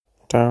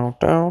Every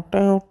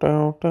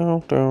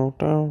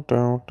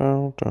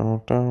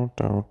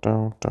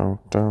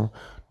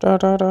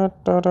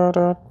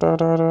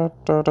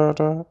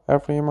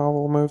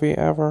Marvel movie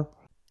ever.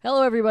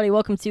 Hello, everybody.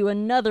 Welcome to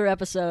another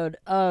episode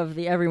of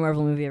the Every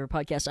Marvel Movie Ever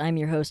podcast. I'm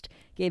your host,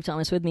 Gabe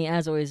Thomas. With me,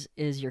 as always,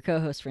 is your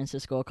co-host,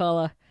 Francisco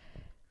Alcala.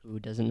 Who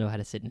doesn't know how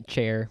to sit in a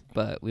chair,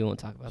 but we won't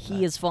talk about that.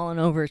 He has fallen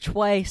over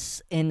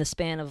twice in the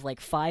span of like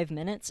 5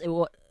 minutes.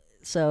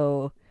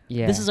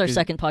 This is our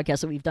second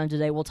podcast that we've done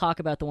today. We'll talk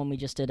about the one we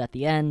just did at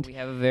the end. We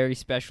have a very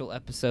special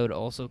episode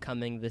also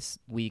coming this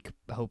week,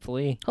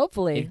 hopefully.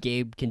 Hopefully. If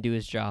Gabe can do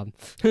his job.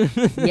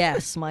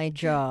 Yes, my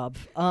job.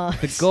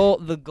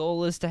 The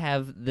goal is to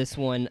have this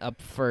one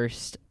up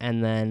first,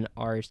 and then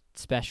our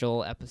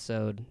special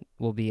episode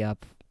will be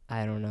up,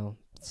 I don't know,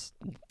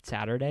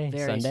 Saturday?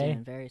 Sunday?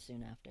 Very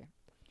soon after.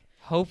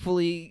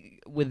 Hopefully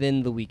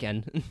within the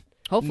weekend.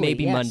 Hopefully,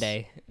 Maybe yes.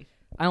 Monday.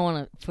 I don't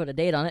want to put a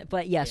date on it,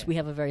 but yes, Yeah. we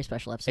have a very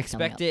special episode Expect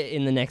coming up. it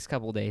in the next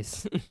couple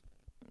days.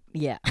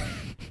 Yeah.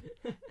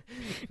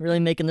 Really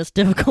making this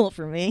difficult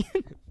for me.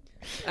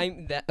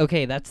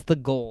 Okay, that's the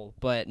goal,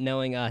 but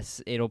knowing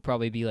us, it'll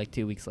probably be like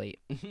 2 weeks late.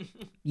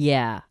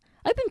 Yeah.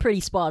 I've been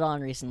pretty spot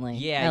on recently.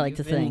 Yeah, I like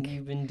to think.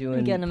 You've been doing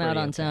I'm getting them out pretty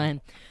on okay.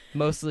 time.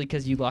 Mostly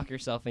because you lock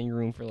yourself in your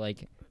room for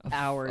like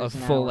Hours a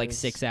and full like hours.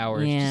 6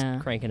 hours Yeah.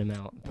 just cranking them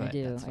out. I But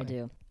do. that's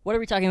fine. What are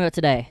we talking about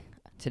today?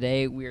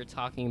 Today we are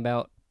talking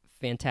about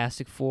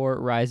Fantastic Four: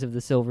 Rise of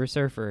the Silver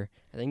Surfer.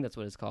 I think that's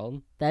what it's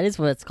called. That is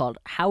what it's called.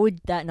 How would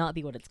that not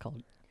be what it's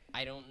called?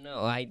 I don't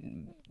know.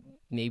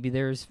 Maybe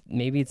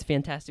it's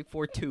Fantastic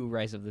Four 2: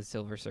 Rise of the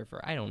Silver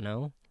Surfer. I don't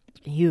know.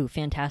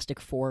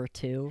 Fantastic Four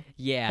 2.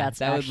 Yeah, That's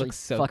that would actually look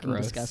so fucking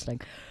gross. disgusting.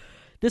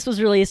 This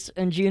was released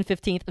on June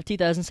 15th of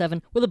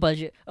 2007 with a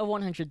budget of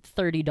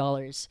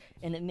 $130,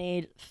 and it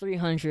made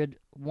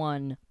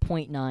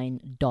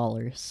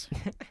 $301.9.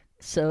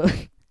 So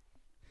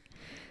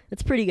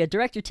that's pretty good.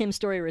 Director Tim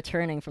Story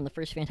returning from the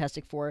first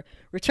Fantastic Four.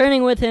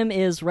 Returning with him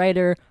is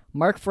writer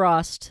Mark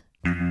Frost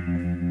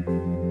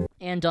and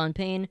Don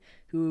Payne,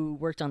 who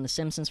worked on The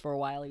Simpsons for a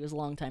while. He was a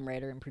longtime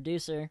writer and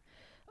producer.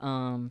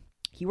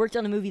 He worked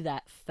on a movie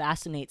that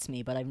fascinates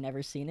me, but I've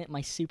never seen it. My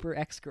Super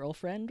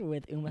Ex-Girlfriend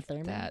with Uma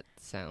Thurman. That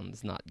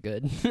sounds not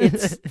good.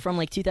 It's from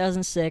like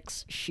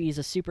 2006. She's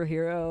a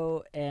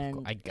superhero,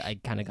 and I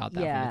kind of got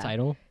that Yeah. from the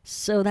title.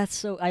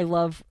 I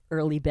love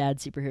early bad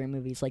superhero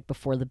movies, like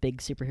before the big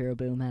superhero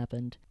boom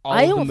happened. All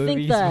I of don't the think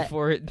movies that.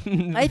 before it.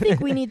 I think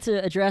we need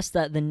to address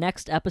that the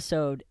next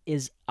episode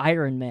is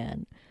Iron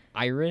Man.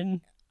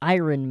 Iron.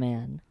 Iron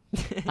Man.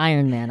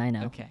 Iron Man. I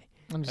know. Okay.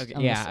 I'm just, Okay,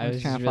 I'm yeah, just, I I'm was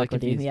just trying just to really fuck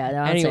with you. confused. Yeah,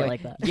 no, I don't say Anyway, it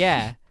like that.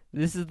 Yeah,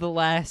 this is the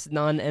last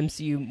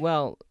non-MCU.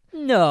 Well,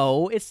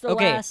 No, it's the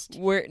okay, last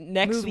we're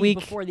next movie week.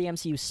 before the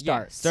MCU Yeah,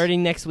 starts.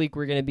 starting next week,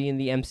 we're gonna be in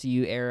the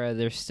MCU era.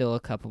 There's still a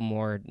couple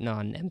more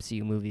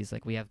non-MCU movies.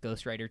 Like we have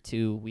Ghost Rider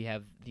 2. We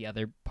have the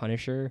other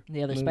Punisher.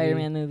 The other movie.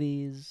 Spider-Man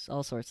movies,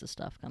 all sorts of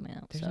stuff coming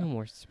out. There's so, no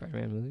more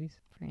Spider-Man movies.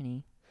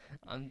 Franny,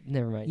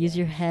 Never mind. use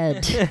your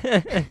head.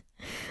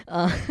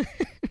 And,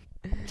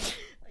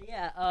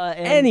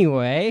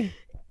 Anyway,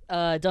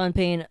 Don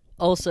Payne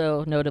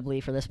also,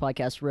 notably for this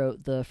podcast,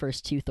 wrote the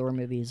first 2 Thor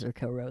movies, or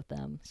co-wrote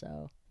them.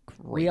 So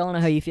we all know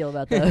how you feel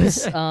about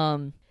those.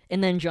 And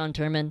then John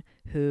Turman,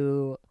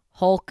 who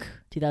Hulk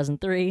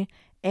 2003,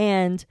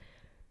 and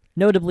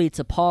notably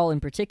to Paul in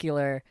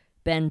particular,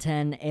 Ben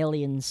 10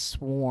 Alien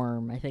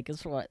Swarm, I think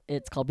is what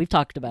it's called. We've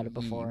talked about it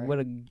before. What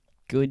a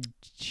good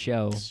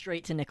show.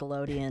 Straight to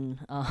Nickelodeon,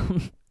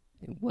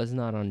 It was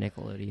not on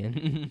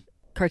Nickelodeon.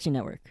 Cartoon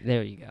Network.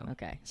 There you go.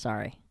 Okay,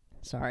 sorry.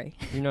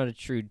 You're not a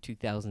true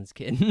 2000s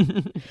kid.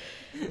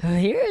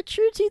 You're a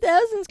true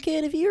 2000s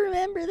kid if you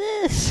remember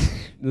this.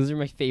 Those are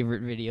my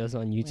favorite videos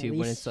on YouTube when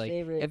least it's like,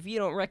 favorite if you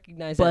don't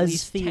recognize at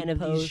least BuzzFeed 10 of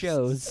posts. these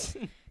shows,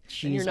 then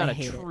you're Jeez, not I a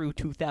hate it. true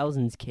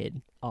 2000s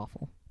kid.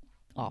 Awful.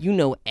 You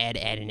know Ed,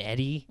 and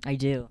Eddie. I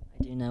do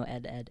know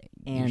Ed,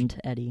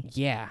 and Eddie.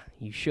 Yeah,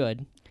 you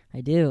should.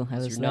 I do. I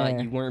 'Cause was you're not.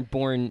 there. You weren't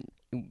born.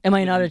 Am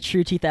I not a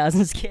true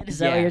 2000s kid? Is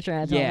that what Yeah, you're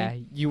trying to tell Yeah,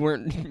 me? you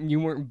weren't.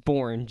 You weren't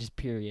born. Just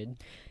period.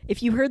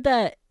 If you heard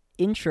that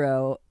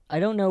intro, I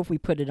don't know if we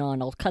put it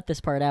on. I'll cut this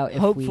part out if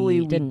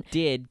Hopefully we didn't.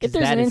 did. If 'cause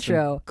there's that an is some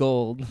intro-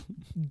 gold.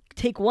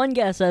 Take one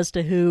guess as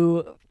to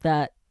who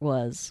that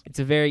was. It's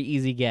a very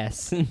easy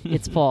guess.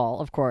 It's Paul,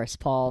 of course.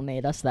 Paul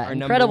made us that Our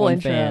incredible #1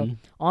 intro fan.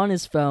 on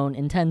his phone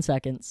in 10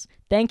 seconds.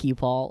 Thank you,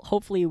 Paul.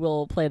 Hopefully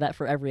we'll play that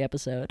for every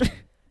episode.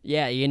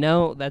 Yeah,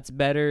 that's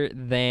better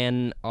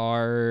than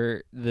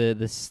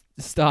the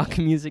stock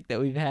music that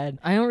we've had.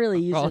 I don't really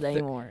use All it th-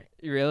 anymore.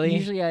 Really?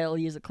 Usually I'll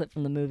use a clip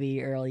from the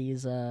movie, or I'll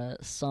use a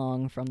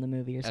song from the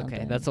movie or something.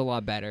 Okay, that's a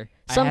lot better.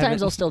 I Sometimes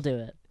haven't- I'll still do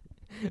it.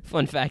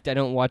 Fun fact: I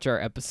don't watch our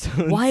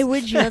episodes. Why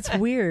would you? That's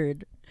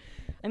weird.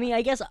 I mean,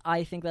 I guess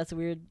I think that's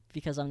weird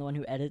because I'm the one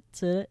who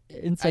edits it,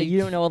 and so you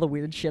don't know all the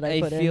weird shit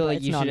I put in. feel but like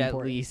it's you not should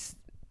important. at least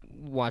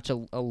watch a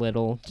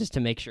little just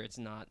to make sure it's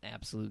not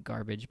absolute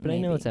garbage. But I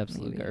know Maybe, it's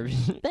absolute maybe.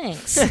 garbage.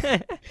 Thanks.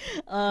 Yeah.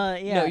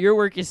 No, your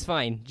work is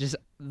fine. Just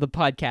the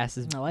podcast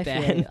is No, I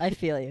bad. feel you. I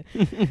feel you.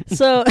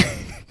 So,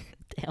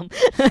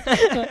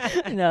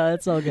 Damn. No,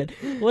 it's all good.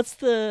 What's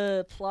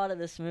the plot of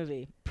this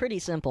movie? Pretty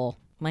simple.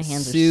 My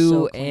hands are Sue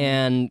so clean.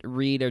 and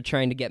Reed are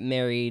trying to get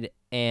married,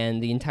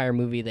 and the entire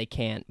movie they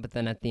can't, but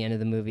then at the end of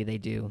the movie they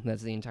do.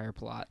 That's the entire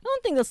plot. I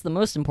don't think that's the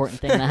most important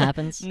thing that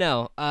happens.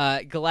 No,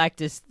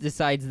 Galactus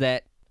decides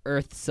that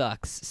Earth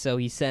sucks, so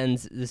he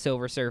sends the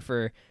Silver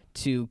Surfer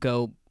to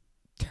go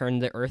turn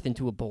the Earth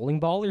into a bowling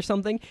ball or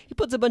something. He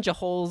puts a bunch of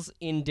holes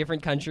in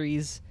different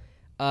countries,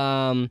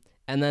 and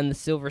then the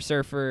Silver I'm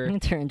Surfer... gonna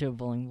turn into a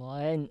bowling ball.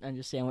 I didn't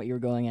understand what you were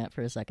going at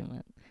for a second,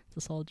 man. It's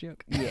a solid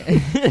joke.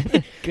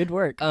 Yeah. Good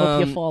work.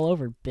 Hope you fall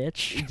over,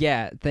 bitch.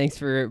 Yeah, thanks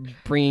for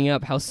bringing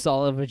up how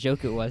solid of a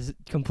joke it was,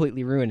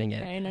 completely ruining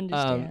it. I didn't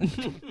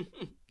understand.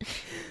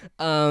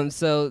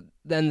 So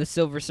then the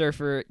Silver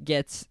Surfer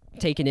gets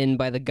taken in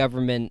by the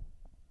government,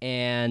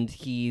 and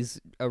he's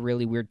a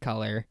really weird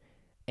color,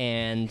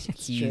 and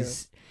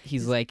he's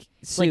like,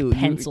 Sue, like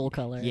pencil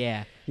color.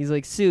 Yeah, he's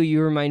like, Sue,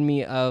 you remind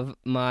me of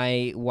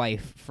my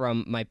wife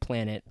from my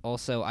planet.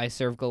 Also, I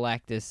serve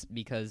Galactus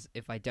because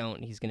if I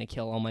don't, he's gonna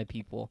kill all my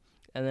people.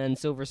 And then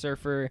Silver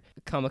Surfer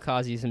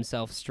kamikazes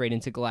himself straight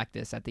into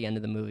Galactus at the end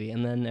of the movie,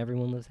 and then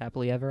everyone lives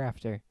happily ever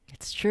after.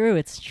 It's true.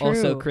 It's true.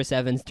 Also, Chris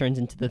Evans turns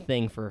into the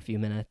Thing for a few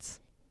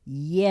minutes.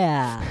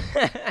 Yeah.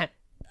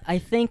 I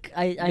think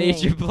I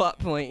Major plot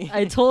point.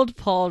 I told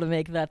Paul to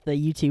make that the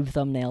YouTube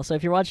thumbnail. So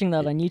if you're watching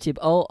that on YouTube,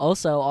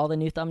 also all the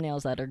new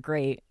thumbnails that are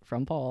great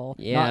from Paul.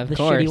 Yeah, not of the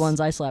course. shitty ones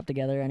I slapped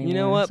together anymore. You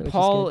know what? so which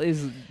Paul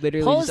is is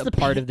literally Paul just is a the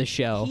part pa- of the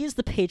show. He is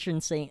the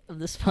patron saint of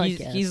this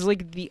podcast. He's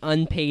like the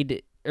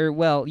unpaid,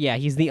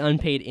 he's the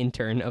unpaid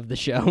intern of the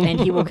show. and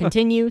he will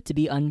continue to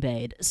be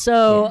unpaid.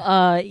 So,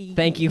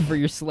 Thank you for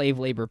your slave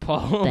labor,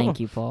 Paul.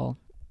 Thank you, Paul.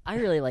 I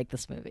really like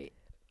this movie.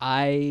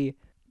 I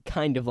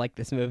kind of like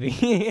this movie.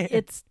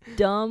 It's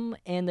dumb,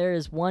 and there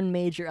is one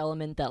major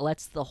element that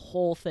lets the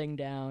whole thing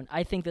down.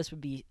 I think this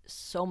would be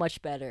so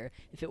much better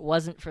if it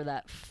wasn't for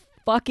that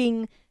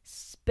fucking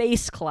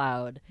space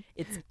cloud.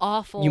 It's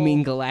awful. You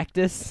mean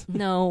Galactus?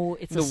 No,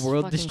 it's The a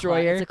World fucking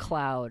Destroyer? It's a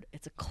cloud.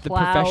 It's a cloud. The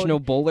professional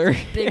bowler?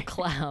 Big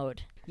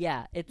cloud.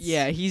 Yeah, it's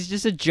Yeah, he's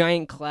just a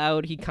giant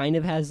cloud. He kind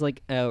of has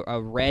like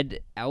a red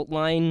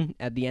outline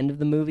at the end of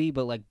the movie,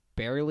 but like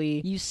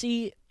barely. You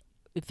see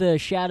the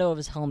shadow of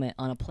his helmet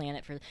on a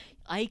planet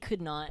I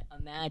could not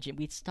imagine.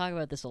 We talk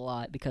about this a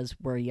lot because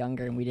we're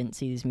younger and we didn't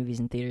see these movies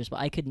in theaters, but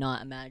I could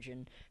not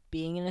imagine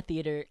being in a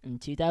theater in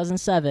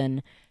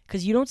 2007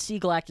 because you don't see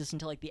Galactus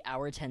until like the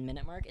hour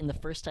 10-minute mark, and the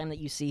first time that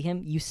you see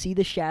him, you see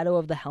the shadow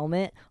of the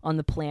helmet on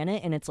the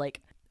planet, and it's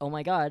like, oh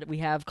my god, we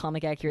have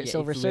comic accurate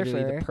Silver it's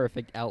literally Surfer. the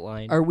perfect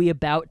outline. Are we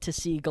about to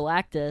see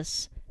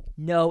Galactus?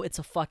 No, it's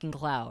a fucking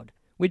cloud.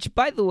 Which,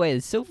 by the way,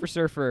 the Silver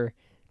Surfer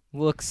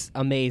looks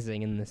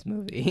amazing in this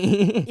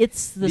movie.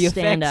 It's the effects,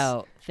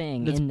 standout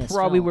thing That's in this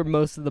probably film. where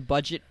most of the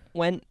budget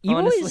went, You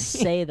honestly. always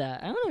say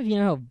that. I don't know if you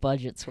know how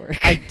budgets work.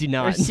 I do or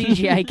not.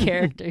 CGI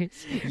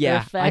characters. or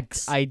Yeah,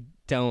 effects. I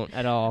don't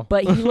at all.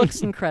 But he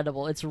looks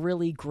incredible. It's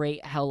really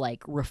great how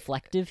like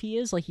reflective he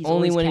is. Like he's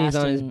Only always when he's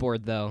on his casting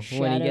board, though.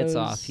 When he gets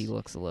off, shadows. he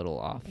looks a little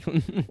off.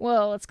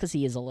 Well, it's because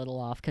he is a little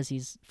off because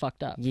he's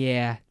fucked up.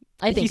 Yeah.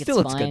 I think he still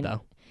it's looks fine. good,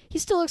 though. He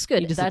still looks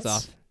good. He just That's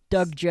looks off.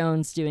 Doug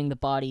Jones doing the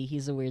body.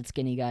 He's a weird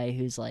skinny guy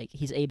who's like,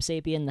 he's Abe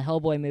Sapien in the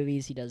Hellboy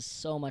movies. He does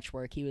so much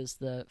work. He was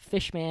the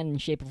fish man in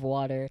Shape of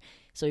Water,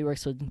 so he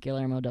works with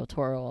Guillermo del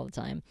Toro all the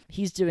time.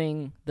 He's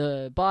doing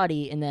the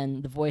body, and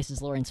then the voice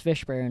is Lawrence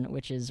Fishburne,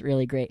 which is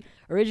really great.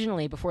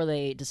 Originally, before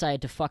they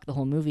decided to fuck the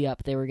whole movie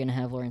up, they were going to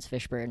have Lawrence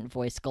Fishburne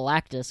voice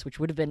Galactus, which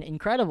would have been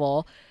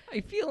incredible,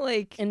 I feel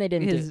like and they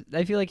didn't do.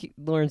 I feel like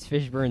Lawrence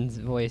Fishburne's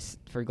voice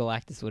for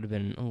Galactus would have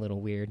been a little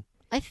weird.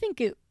 I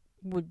think it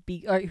would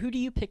be... All right, who do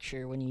you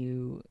picture when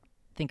you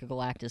think of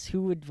Galactus?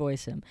 Who would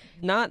voice him?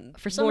 Not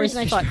For some Lawrence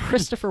reason, I thought Fishburne.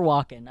 Christopher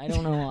Walken. I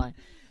don't know why.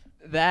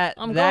 that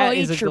I'm that gonna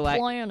is eat a your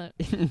planet.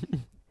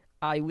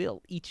 I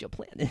will eat your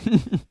planet.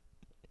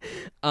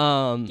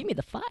 Give me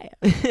the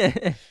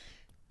fire.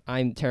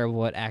 I'm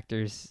terrible at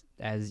actors,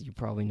 as you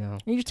probably know.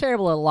 You're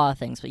terrible at a lot of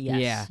things, but yes,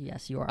 Yeah.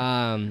 yes, you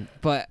are.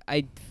 But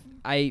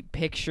I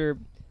picture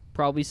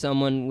probably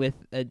someone with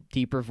a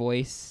deeper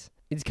voice.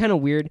 It's kind of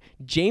weird.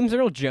 James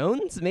Earl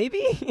Jones,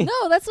 maybe?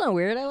 No, that's not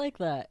weird. I like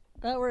that.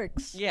 That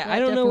works. Yeah, That I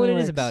don't know what it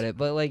definitely is works. about it,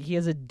 but like he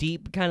has a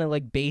deep kind of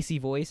like bassy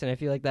voice, and I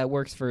feel like that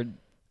works for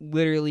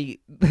literally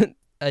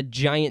a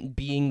giant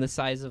being the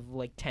size of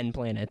like 10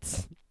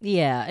 planets.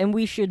 Yeah, and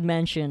we should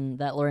mention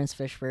that Lawrence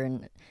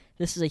Fishburne.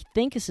 This is, I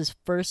think, is his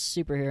first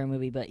superhero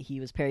movie, but he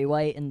was Perry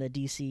White in the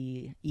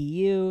DC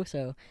EU.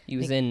 So He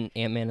was in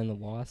Ant-Man and the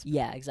Wasp.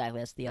 yeah,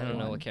 exactly. That's the I other don't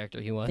know one. what character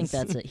he was. I think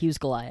that's it. He was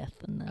Goliath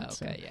in that.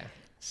 Oh, okay, yeah.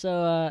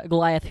 So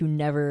Goliath, who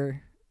never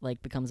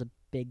like becomes a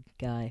big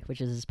guy,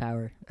 which is his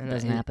power. It And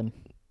doesn't it- happen.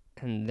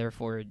 And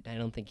therefore, I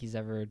don't think he's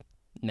ever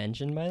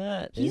mentioned by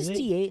that. He's is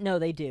he? D8. No,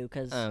 they do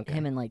because Oh, okay.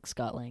 him and like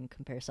Scott Lang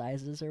compare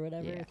sizes or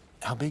whatever. Yeah.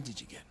 How big did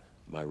you get?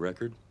 My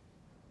record,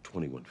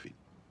 21 feet.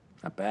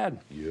 Not bad.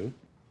 You?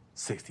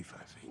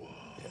 65 feet.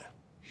 Yeah.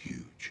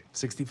 Huge.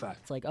 65.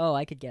 It's like, oh,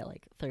 I could get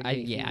like 38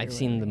 feet Yeah, or I've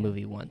seen the whatever,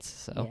 movie once,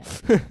 so.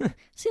 Yeah. I've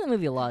seen the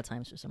movie a lot of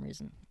times for some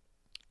reason.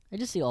 I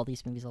just see all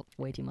these movies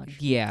way too much.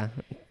 Yeah,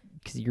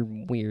 because you're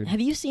weird.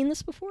 Have you seen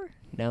this before?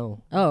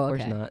 No. Oh, Of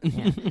course okay. not.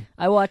 Yeah.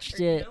 I watched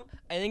it.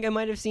 I think I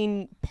might have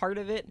seen part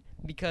of it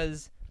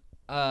because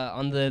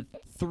on the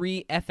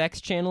 3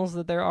 FX channels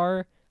that there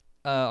are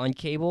on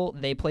cable,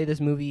 they play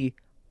this movie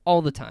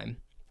all the time.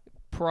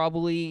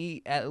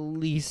 Probably at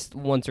least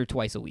once or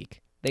twice a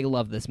week. They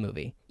love this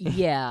movie.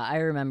 Yeah, I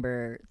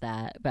remember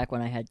that back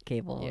when I had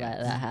cable.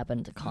 Yeah. That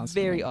happened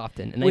constantly. Very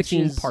often, and I've Which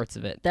seen is- parts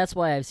of it. That's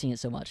why I've seen it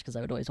so much, because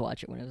I would always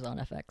watch it when it was on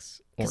FX.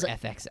 Or 'Cause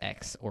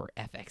FXX, or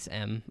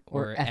FXM,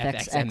 Or or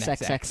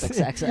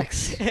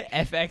FXXXXXX.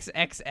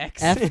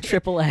 FXXX. F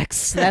triple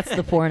X. That's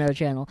the porno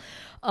channel.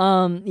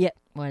 Yeah.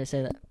 Why did I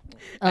say that?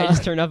 I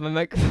just turned off my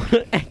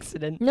microphone on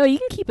accident. No, you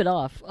can keep it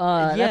off.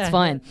 That's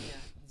fine.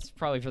 It's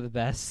probably for the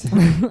best.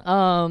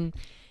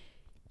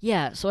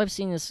 Yeah, so I've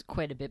seen this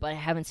quite a bit, but I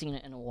haven't seen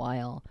it in a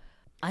while.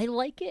 I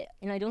like it,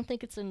 and I don't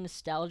think it's a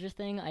nostalgia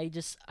thing. I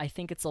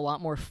think it's a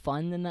lot more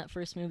fun than that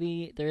first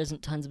movie. There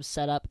isn't tons of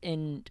setup,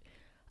 and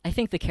I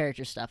think the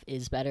character stuff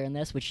is better in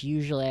this, which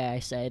usually I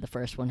say the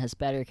first one has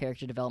better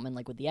character development,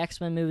 like with the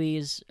X-Men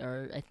movies,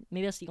 or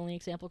maybe that's the only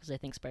example, because I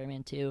think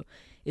Spider-Man 2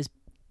 is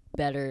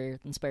better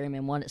than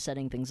Spider-Man 1 at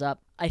setting things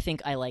up. I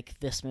think I like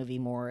this movie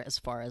more as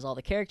far as all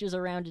the characters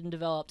around it and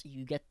developed.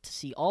 You get to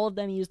see all of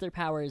them use their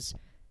powers.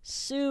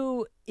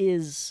 Sue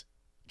is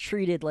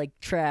treated like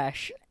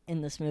trash in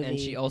this movie. And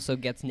she also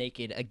gets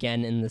naked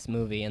again in this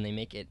movie, and they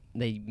make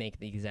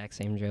the exact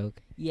same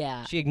joke.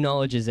 Yeah. She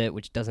acknowledges it,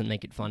 which doesn't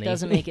make it funny.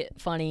 Doesn't make it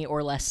funny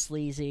or less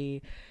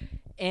sleazy.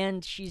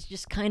 And she's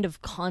just kind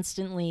of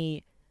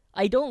constantly...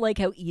 I don't like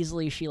how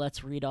easily she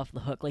lets Reed off the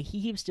hook. Like,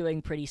 he keeps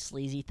doing pretty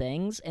sleazy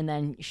things, and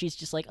then she's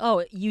just like,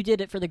 oh, you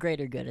did it for the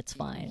greater good, it's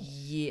fine.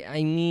 Yeah,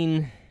 I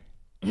mean,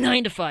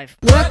 9 to 5.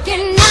 Working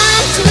 9 to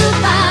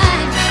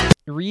 5.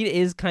 Reed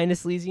is kind of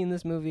sleazy in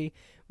this movie,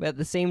 but at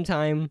the same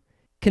time,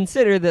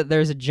 consider that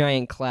there's a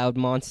giant cloud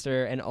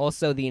monster, and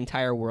also the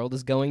entire world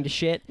is going to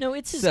shit. No,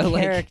 it's his So,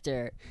 like,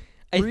 character.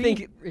 I Reed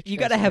think Richards- you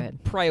gotta go have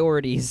ahead.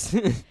 priorities.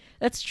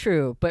 That's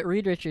true, but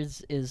Reed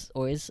Richards is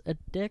always a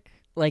dick.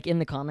 Like, in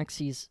the comics,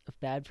 he's a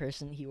bad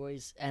person. He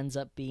always ends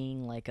up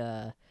being like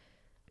a...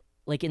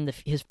 Like, in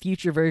his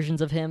future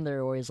versions of him,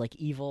 they're always, like,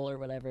 evil or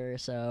whatever,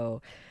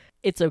 so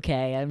it's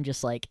okay. I'm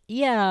just like,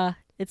 yeah,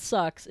 it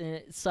sucks, and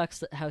it sucks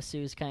that how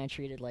Sue's kind of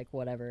treated like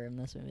whatever in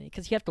this movie.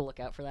 Because you have to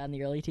look out for that in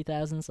the early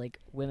 2000s. Like,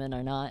 women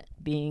are not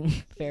being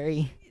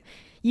very...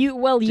 Just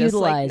like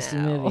utilized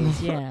in now.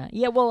 movies, yeah.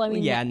 Yeah, well, I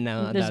mean, Yeah,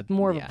 no, there's that-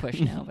 more of yeah. a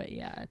push now, but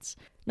yeah, it's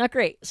not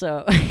great,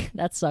 so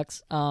that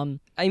sucks. I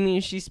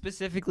mean, she's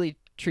specifically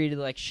treated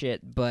like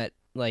shit, but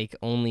like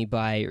only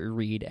by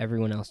Reed.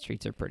 Everyone else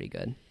treats her pretty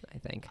good, I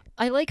think.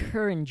 I like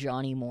her and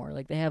Johnny more.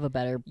 Like, they have a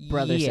better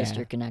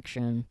brother-sister Yeah.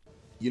 connection.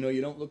 You know,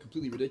 you don't look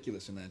completely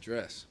ridiculous in that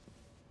dress.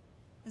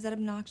 Is that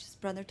obnoxious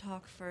brother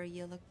talk for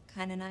you look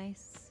kind of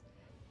nice?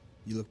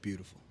 You look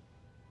beautiful.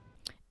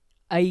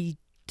 I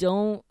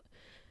don't...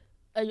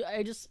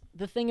 I just...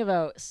 The thing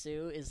about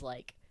Sue is,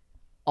 like,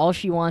 all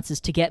she wants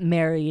is to get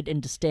married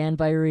and to stand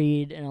by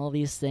Reed and all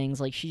these things.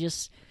 Like, she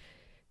just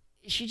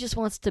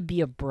wants to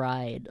be a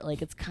bride.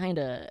 Like, it's kind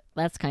of...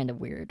 That's kind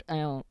of weird. I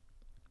don't...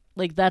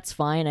 Like, that's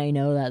fine. I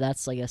know that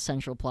that's, like, a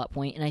central plot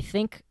point. And I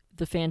think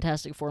the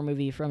Fantastic Four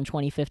movie from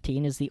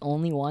 2015 is the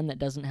only one that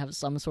doesn't have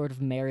some sort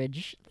of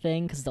marriage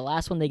thing. Because the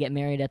last one, they get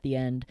married at the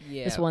end.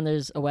 Yeah. This one,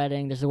 there's a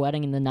wedding. There's a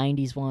wedding in the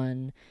 90s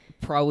one.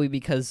 Probably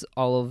because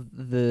all of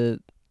the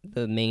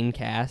main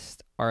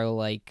cast are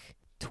like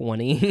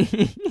 20.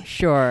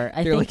 Sure.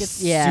 I They're, think like,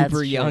 it's... Yeah, super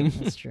that's young. True.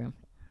 That's true.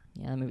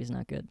 Yeah, that movie's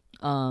not good.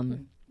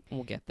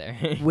 We'll get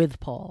there. With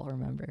Paul,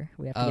 remember?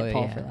 We have to get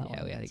Paul yeah, for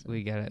that yeah, one.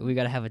 so we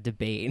gotta have a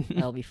debate.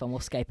 that'll be fun. We'll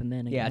Skype him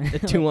in Yeah, again. a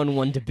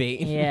 2-on-1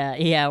 debate.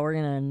 yeah, we're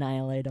gonna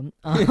annihilate him.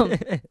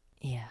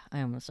 Yeah,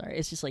 I'm sorry.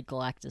 It's just like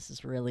Galactus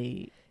is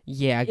really...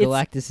 Yeah, It's-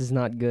 Galactus is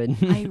not good.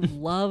 I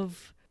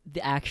love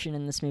the action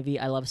in this movie.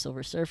 I love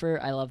Silver Surfer.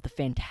 I love the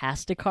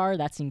Fantastic Car.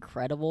 That's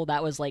incredible.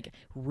 That was like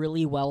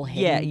really well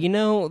hidden. Yeah, you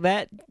know,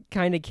 that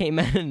kind of came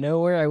out of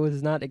nowhere. I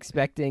was not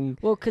expecting.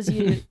 Well, because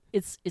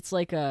it's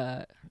like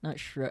a... Not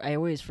sure. I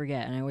always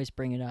forget, and I always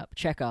bring it up.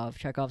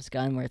 Chekhov's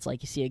gun, where it's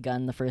like you see a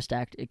gun in the first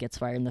act, it gets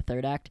fired in the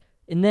third act.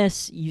 In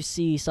this, you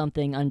see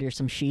something under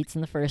some sheets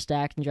in the first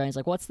act, and Johnny's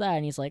like, "What's that?"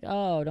 And he's like,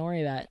 "Oh, don't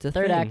worry about it." It's a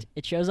Third thing. act,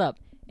 it shows up.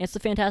 And it's the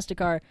Fantastic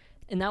Car,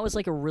 and that was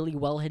like a really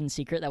well hidden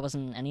secret. That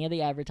wasn't in any of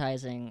the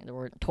advertising. There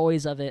weren't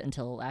toys of it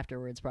until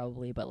afterwards,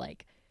 probably. But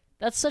like,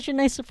 that's such a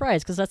nice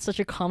surprise because that's such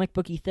a comic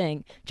booky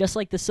thing. Just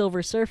like the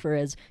Silver Surfer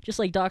is, just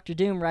like Doctor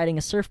Doom riding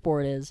a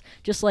surfboard is,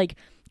 just like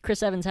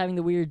Chris Evans having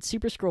the weird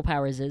Super Scroll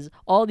powers is.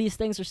 All these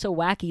things are so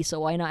wacky, so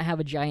why not have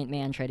a giant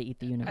man try to eat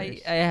the universe?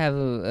 I have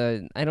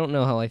I don't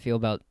know how I feel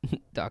about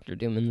Doctor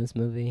Doom in this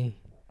movie.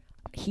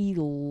 He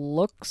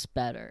looks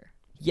better.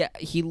 Yeah,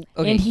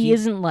 And he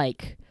isn't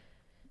like...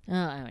 I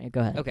don't know, go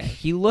ahead. Okay,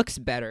 he looks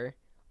better.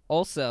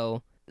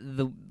 Also,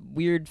 the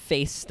weird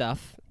face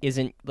stuff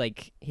isn't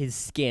like his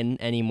skin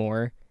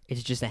anymore.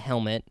 It's just a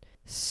helmet.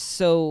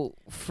 So,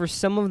 for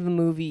some of the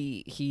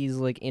movie, he's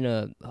like in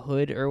a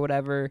hood or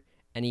whatever,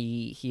 and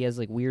he has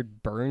like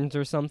weird burns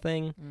or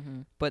something,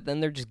 Mm-hmm. but then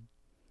they're just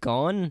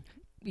gone.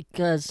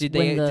 Because Did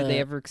when they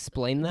ever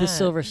explain that? the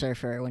Silver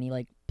Surfer, when he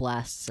like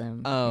blasts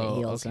him, Oh, it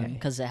heals him okay.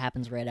 because it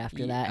happens right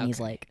after that, and he's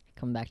okay. like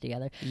coming back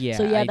together. Yeah.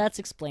 So yeah, that's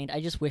explained. I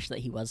just wish that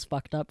he was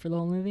fucked up for the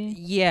whole movie.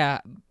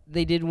 Yeah,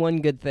 they did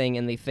one good thing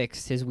and they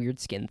fixed his weird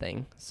skin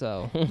thing.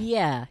 So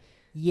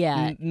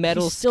Yeah.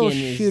 metal He's still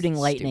skin is shooting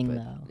lightning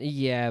stupid. though.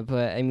 Yeah,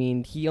 but I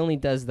mean, he only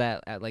does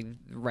that at like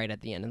right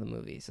at the end of the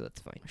movie, so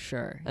that's fine.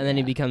 Sure. And then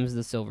he yeah. becomes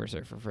the Silver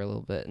Surfer for a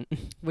little bit,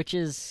 which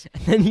is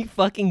and then he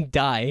fucking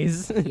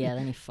dies. yeah.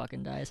 Then he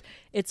fucking dies.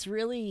 It's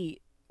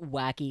really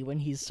wacky when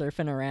he's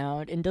surfing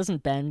around, and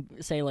doesn't Ben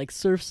say like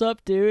 "surfs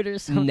up, dude" or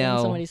something? No,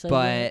 Somebody says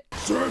but that.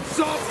 Surf's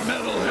up,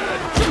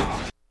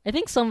 metalhead! I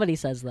think somebody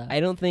says that. I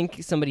don't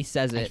think somebody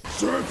says it.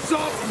 Surf's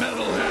up,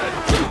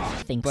 metalhead!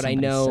 I think but I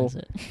somebody know- says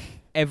it.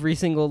 Every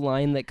single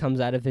line that comes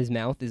out of his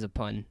mouth is a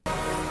pun.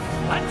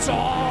 Let's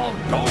all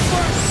go for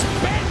a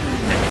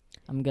spin!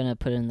 I'm gonna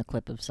put in the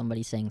clip of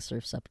somebody saying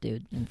 "surfs up,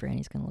 dude," and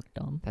Franny's gonna look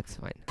dumb. That's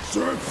fine.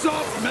 Surf's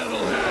up,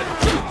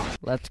 metalhead!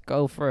 Let's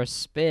go for a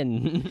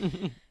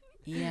spin.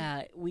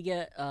 Yeah, we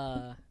get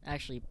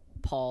actually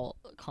Paul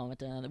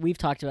commented on it. We've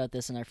talked about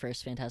this in our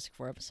first Fantastic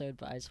Four episode,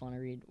 but I just want to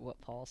read what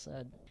Paul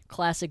said.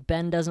 Classic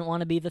Ben doesn't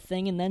want to be the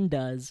Thing and then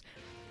does,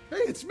 Hey,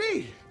 it's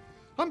me.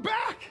 I'm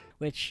back.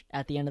 which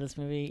at the end of this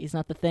movie, he's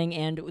not the Thing.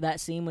 And that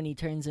scene when he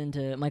turns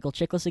into Michael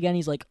Chiklis again,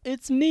 he's like,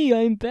 "It's me,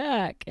 I'm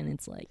back," and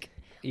it's like,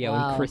 Yeah,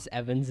 Wow. when Chris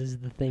Evans is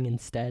the Thing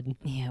instead.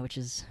 yeah,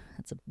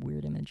 that's a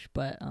weird image,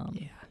 but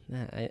Yeah,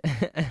 I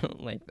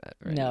don't like that.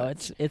 Very no,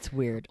 much. it's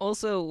weird.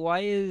 Also, why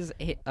is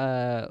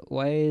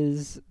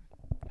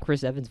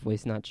Chris Evans'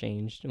 voice not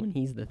changed when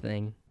he's the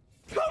Thing?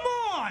 Come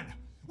on!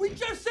 We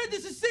just said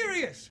this is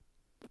serious!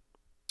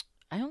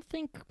 I don't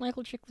think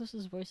Michael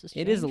Chiklis' voice is.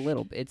 It is a changed.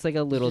 little bit. It's like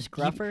a little just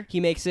gruffer?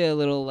 He makes it a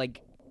little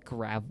like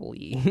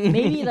gravelly.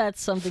 Maybe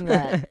that's something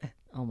that.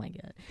 Oh my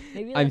god.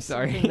 Maybe that's I'm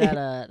sorry. something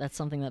that that's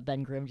something that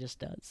Ben Grimm just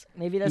does.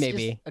 Maybe that's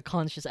Maybe. just a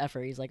conscious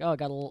effort. He's like, "Oh, I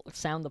got to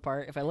sound the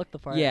part if I look the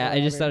part." Yeah, or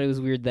I just thought whatever." it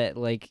was weird that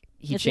like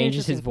he It's an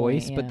changes his interesting point,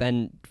 voice, yeah. but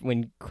then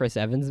when Chris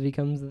Evans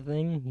becomes the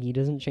Thing, he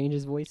doesn't change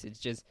his voice. It's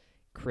just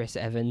Chris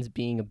Evans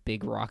being a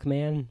big rock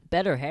man.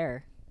 Better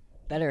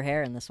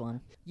hair in this one.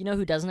 You know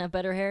who doesn't have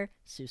better hair?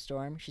 Sue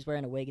Storm. She's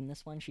wearing a wig in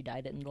this one. She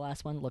dyed it in the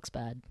last one. Looks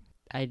bad.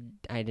 I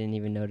didn't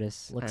even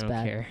notice. Looks I don't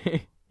bad. care.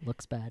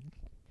 Looks bad.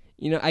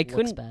 You know,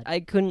 Looks bad. I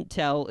couldn't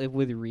tell if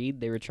with Reed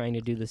they were trying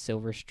to do the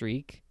silver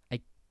streak. I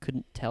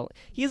couldn't tell.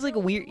 He has like a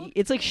weird.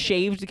 It's like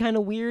shaved, kind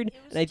of weird. It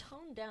was And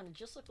toned down. It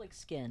just looked like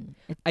skin.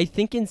 I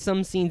think in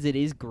some scenes it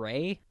is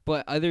gray,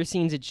 but other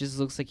scenes it just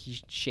looks like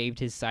he shaved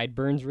his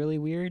sideburns really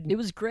weird. It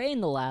was gray in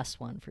the last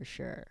one for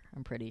sure.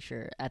 I'm pretty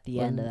sure at the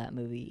end of Well, that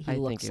movie, I he think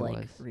looks it like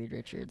was. Reed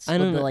Richards. I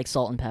with don't the know. like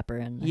salt and pepper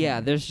and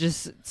Yeah, there's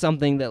just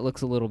something that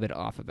looks a little bit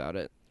off about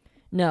it.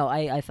 No,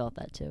 I felt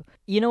that too.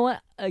 You know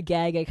what? A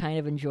gag I kind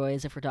of enjoy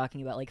is if we're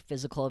talking about like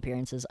physical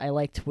appearances. I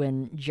liked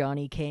when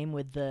Johnny came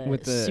with the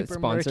super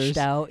sponsors? merched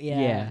out,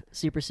 Yeah.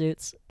 super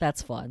suits.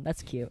 That's fun.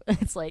 That's cute.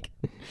 It's like,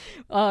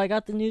 oh, I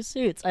got the new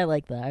suits. I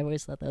like that. I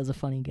always thought that was a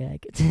funny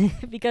gag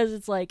because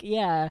it's like,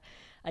 yeah,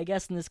 I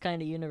guess in this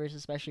kind of universe,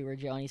 especially where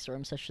Johnny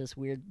Storm's such this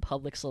weird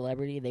public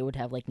celebrity, they would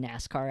have like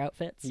NASCAR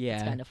outfits. It's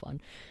Yeah. kind of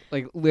fun.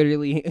 Like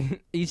literally,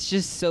 it's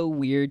just so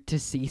weird to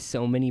see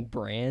so many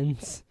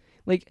brands.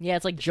 Like, Yeah,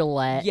 it's like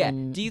Gillette. yeah.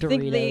 And Do you Doritos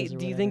think or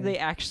they whatever.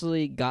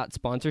 actually got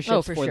sponsorships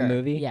Oh, for for sure. the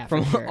movie? Yeah,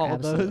 from for sure. all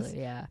Absolutely, those.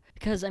 yeah.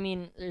 Because I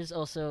mean, there's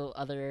also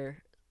other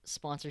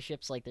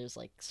sponsorships. Like there's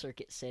like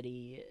Circuit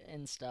City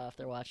and stuff.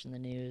 They're watching the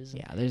news.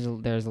 Yeah, there's a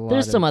lot.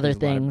 There's some other there's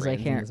a lot of things I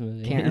brands in can't this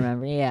movie. can't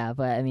remember. Yeah,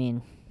 but I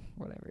mean,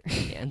 whatever.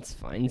 Yeah, it's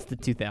fine. It's the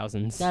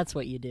 2000s. That's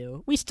what you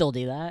do. We still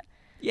do that.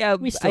 yeah,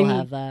 We I still mean,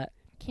 have that.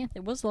 Can't.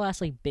 It was the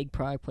last like big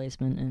product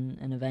placement in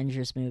an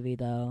Avengers movie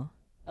though.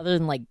 Other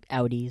than like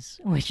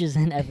Audis, which is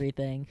in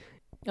everything.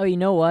 Oh, you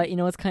know what? You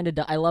know what's kind of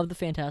I love the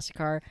Fantastic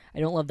Car. I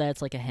don't love that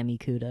it's like a Hemi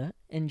Cuda.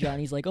 And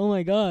Johnny's like, oh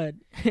my god.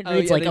 And Oh,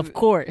 Reed's yeah, like, they- of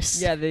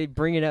course. Yeah, they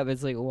bring it up.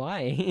 It's like,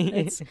 why?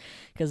 It's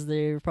because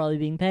they're probably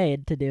being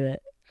paid to do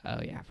it. oh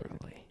yeah,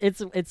 probably.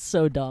 It's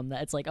so dumb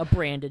that it's like a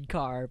branded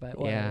car, but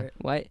Yeah. whatever.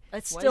 Why? It's Why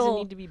does it still.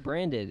 need to be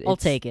branded? I'll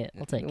It's- take it.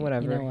 I'll take it.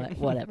 Whatever. You know what?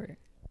 Whatever.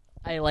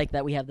 I like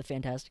that we have the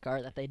Fantastic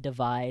Car that they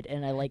divide,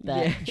 and I like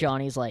that Yeah.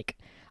 Johnny's like,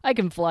 I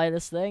can fly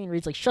this thing, and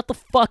Reed's like, shut the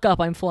fuck up,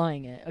 I'm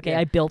flying it. Okay, Yeah.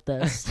 I built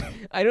this.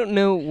 I don't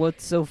know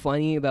what's so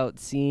funny about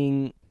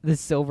seeing the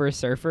Silver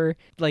Surfer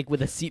like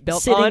with a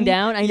seatbelt Sitting on.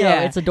 down? I know,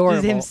 Yeah, it's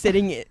adorable. Just him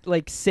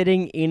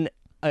sitting in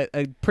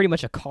a pretty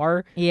much a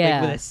car.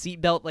 Yeah. Like, with a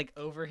seatbelt like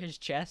over his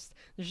chest.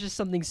 There's just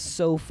something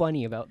so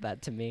funny about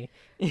that to me.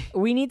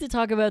 We need to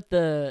talk about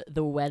the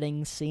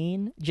wedding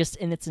scene just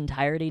in its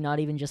entirety, not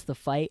even just the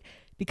fight,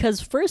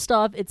 because first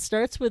off, it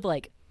starts with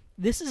like,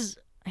 this is,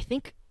 I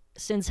think,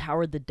 since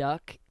Howard the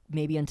Duck,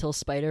 maybe until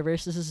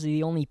Spider-Verse, this is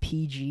the only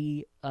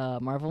PG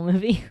Marvel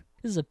movie.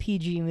 This is a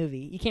PG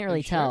movie. You can't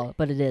really sure? tell,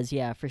 but it is,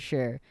 yeah, for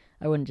sure.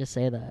 I wouldn't just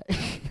say that.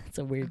 That's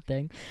a weird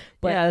thing.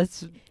 But yeah,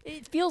 that's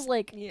it feels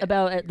like Yeah.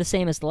 about the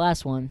same as the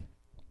last one.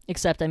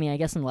 Except, I mean, I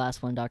guess in the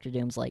last one, Doctor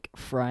Doom's like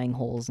frying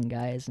holes in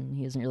guys, and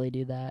he doesn't really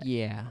do that.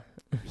 Yeah.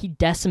 He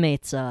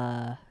decimates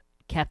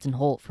Captain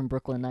Holt from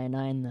Brooklyn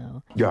Nine-Nine,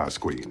 though. Yas,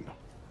 Queen.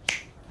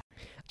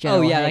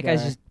 General that Hagar.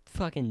 guy's just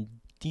fucking.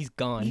 He's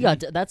gone.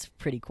 That's a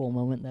pretty cool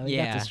moment, though. He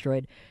got Yeah.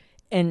 destroyed.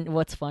 And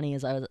what's funny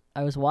is I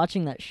was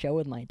watching that show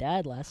with my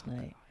dad last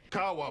night,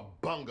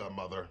 Cowabunga,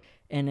 mother.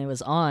 and it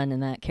was on,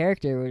 and that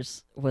character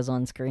was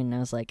on screen, and I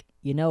was like,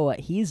 you know what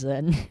he's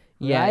in?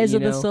 Yeah, Rise you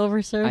of the know,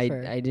 Silver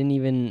Surfer. I didn't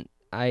even.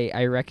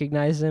 I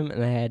recognized him,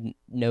 and I had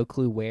no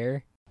clue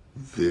where.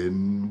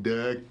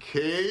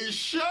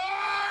 Vindication!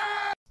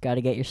 Got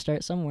to get your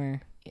start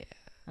somewhere. Yeah.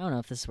 I don't know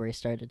if this is where he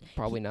started.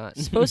 Probably not.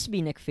 It's supposed to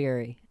be Nick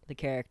Fury, the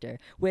character,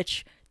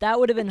 which that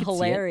would have been could see it.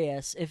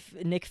 hilarious if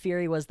Nick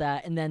Fury was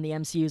that, and then the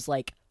MCU's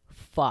like,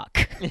 fuck,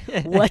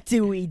 what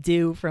do we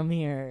do from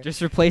here?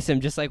 Just replace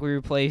him, just like we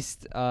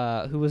replaced.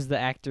 Who was the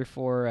actor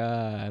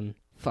for?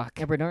 Fuck.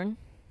 Edward Norton?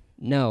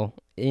 No,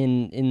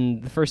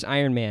 in the first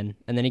Iron Man,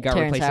 and then he got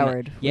Terrence replaced. in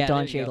Howard that- with Yeah, Don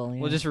there you go. Cheadle,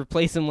 yeah. We'll just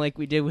replace him like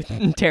we did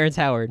with Terrence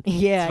Howard.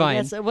 Yeah, It's fine.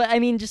 I guess. Well, I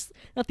mean, just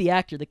not the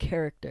actor, the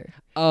character.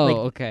 Oh, Like,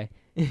 okay.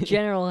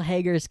 General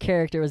Hager's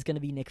character was going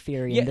to be Nick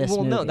Fury in this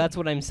movie. no, that's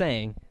what I'm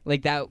saying.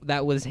 Like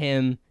that was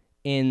him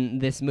in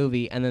this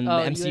movie, and then Oh,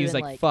 the you MCU's would've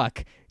like, been like-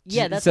 fuck.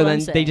 Yeah, that's so what I'm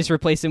then they saying. just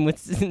replace him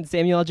with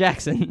Samuel L.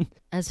 Jackson.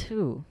 As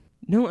who?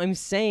 No, I'm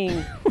saying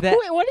that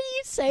Wait, what are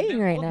you saying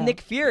right well, now?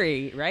 Nick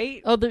Fury,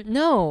 right? Oh,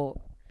 no.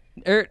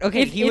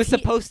 Okay, If- he if was he-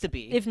 supposed to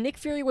be. If Nick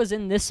Fury was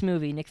in this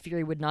movie, Nick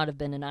Fury would not have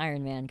been an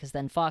Iron Man, because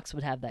then Fox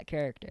would have that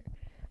character.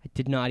 I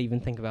did not even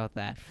think about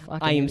that. Fucking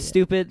I am idiot.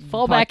 stupid.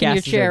 Fall back in Podcast your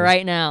is chair over.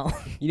 right now.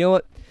 You know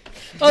what?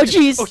 Oh,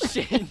 jeez. Oh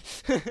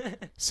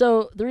shit.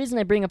 So the reason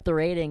I bring up the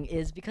rating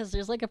is because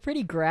there's like a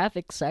pretty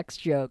graphic sex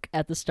joke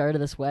at the start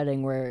of this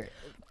wedding where,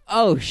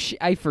 Oh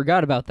I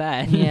forgot about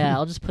that. yeah,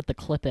 I'll just put the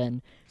clip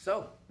in.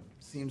 So,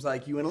 seems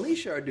like you and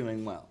Alicia are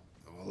doing well.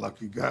 I'm a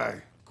lucky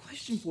guy.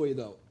 Question for you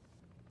though.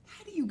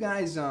 How do you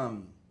guys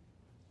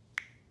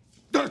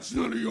That's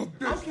none of your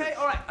business. Okay,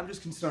 alright, I'm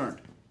just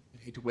concerned.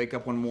 I'd hate to wake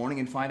up one morning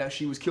and find out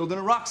she was killed in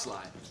a rock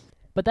slide.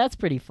 But that's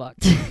pretty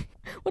fucked.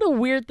 What a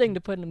weird thing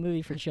to put in a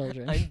movie for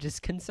children. I'm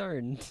just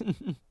concerned.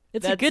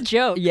 It's a That's- good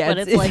joke, Yeah, but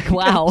it's like, a good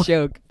wow.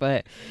 joke,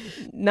 but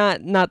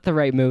not the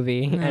right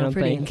movie. No, I don't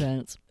pretty think.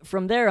 intense.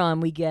 From there on,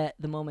 we get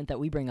the moment that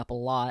we bring up a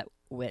lot,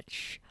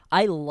 which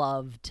I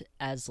loved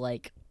as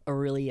like a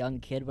really young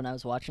kid when I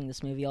was watching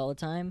this movie all the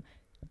time.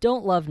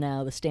 Don't love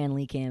now the Stan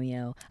Lee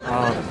cameo.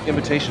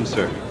 Invitation,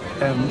 sir.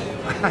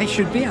 I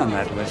should be on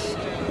that list.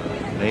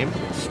 Name?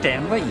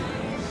 Stan Lee.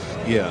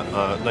 Yeah,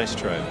 nice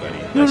try, buddy.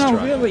 No, Nice no,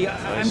 try. really, Nice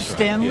I'm try,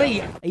 Stan yeah.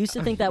 Lee. I used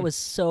to think that was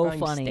so I'm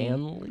funny.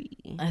 Stan Lee.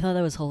 I thought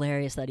that was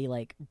hilarious that he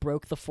like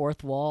broke the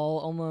fourth wall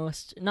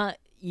almost. Not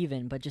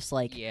even, but just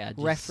like Yeah,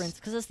 just- reference,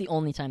 because that's the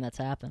only time that's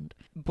happened.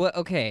 But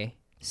okay,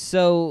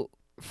 so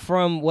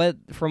from what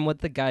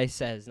the guy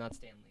says, not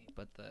Stan Lee,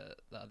 but the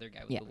other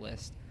guy with Yeah. the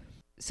list.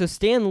 So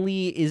Stan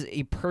Lee is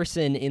a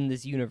person in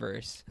this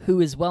universe.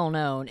 Who is well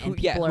known, and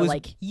Who- yeah, people are who's-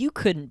 like, you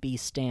couldn't be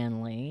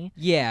Stan Lee.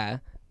 Yeah,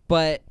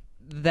 but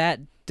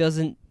that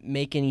doesn't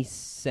make any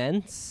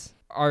sense.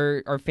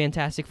 Are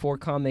Fantastic Four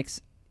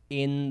comics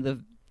in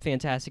the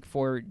Fantastic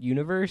Four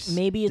universe?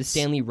 Maybe Does it's-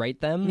 Stan Lee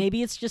write them?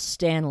 Maybe it's just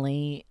Stan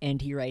Lee,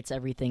 and he writes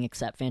everything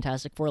except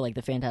Fantastic Four. Like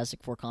the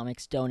Fantastic Four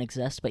comics don't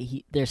exist, but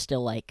they're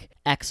still like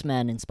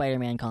X-Men and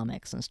Spider-Man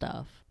comics and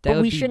stuff. That But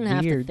would we be shouldn't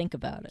have to weird. think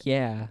about it.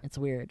 Yeah, It's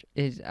weird.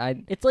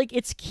 I It's like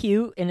it's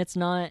cute, and it's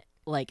not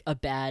like a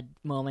bad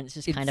moment. It's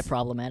just kind of It's-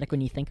 problematic when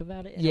you think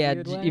about it. In yeah. a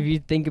weird way. If you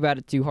think about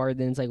it too hard,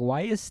 then it's like,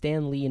 why is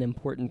Stan Lee an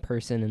important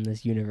person in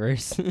this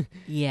universe?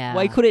 yeah.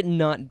 Why could it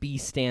not be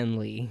Stan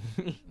Lee?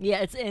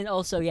 Yeah, it's and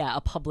also a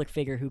public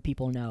figure who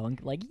people know,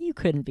 and like you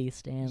couldn't be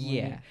Stan Lee.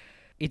 Yeah.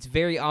 It's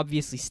very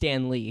obviously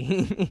Stan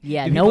Lee.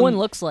 Yeah, Do no people- one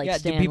looks like yeah,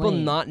 Stan do people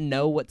Lee. not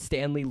know what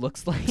Stan Lee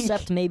looks like?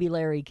 Except maybe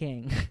Larry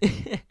King.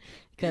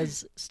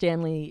 Because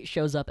Stanley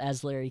shows up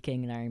as Larry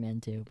King in Iron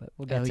Man 2, but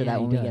we'll get Oh, to yeah, that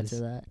he when we get does. to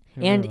that.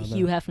 I And remember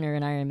Hugh that. Hefner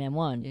in Iron Man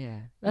 1. Yeah.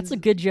 That's a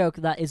good joke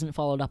that isn't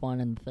followed up on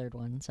in the third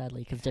one,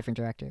 sadly, because different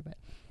director, but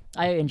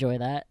I enjoy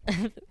that.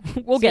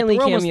 we'll Stan Lee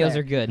we're almost cameos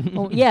there. are good.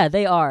 Well, yeah,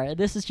 they are.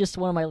 This is just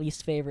one of my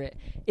least favorite.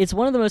 It's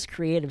one of the most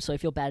creative, so I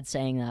feel bad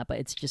saying that, but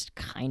it's just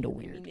kind of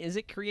weird. Is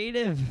it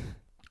creative?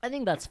 I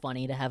think that's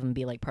funny to have him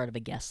be like part of a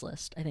guest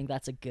list. I think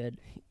that's a good.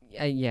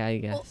 Yeah, I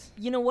guess. Well,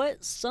 you know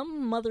what?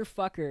 Some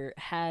motherfucker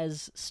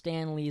has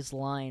Stan Lee's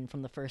line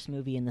from the first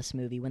movie in this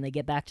movie when they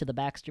get back to the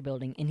Baxter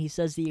Building, and he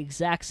says the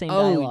exact same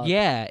dialogue.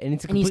 yeah, and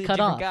it's a And he's completely cut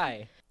different off.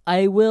 guy.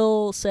 I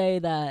will say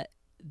that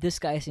this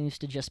guy seems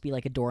to just be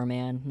like a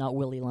doorman, not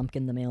Willie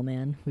Lumpkin, the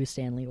mailman, who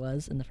Stan Lee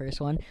was in the first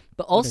one.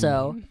 But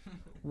also,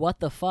 what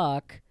the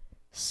fuck?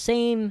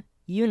 Same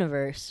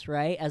universe,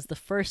 right? As the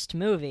first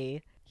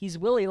movie. He's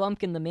Willie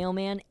Lumpkin, the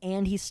mailman,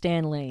 and he's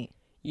Stan Lee.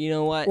 You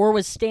know what? Or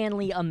was Stan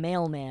Lee a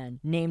mailman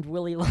named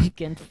Willie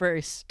Lumpkin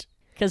first?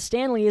 Because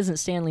Stan Lee isn't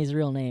Stan Lee's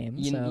real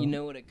name. so You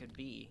know what it could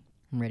be.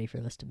 I'm ready for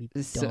this to be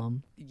So-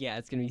 dumb. Yeah,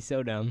 it's gonna be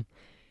so dumb.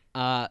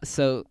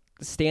 So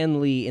Stan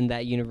Lee in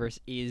that universe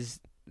is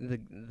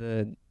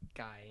the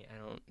guy.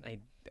 I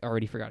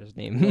already forgot his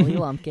name. Willie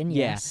Lumpkin,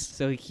 Yeah. yes.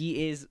 So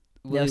he is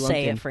No, Willie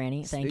say it, Lumpkin.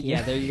 Franny. Thank you.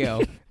 Yeah, there you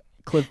go.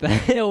 Clip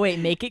that. No, wait,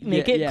 make it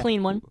Yeah.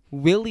 clean one.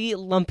 Willie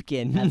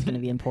Lumpkin. That's going to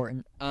be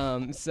important.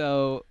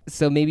 So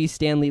maybe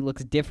Stan Lee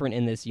looks different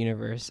in this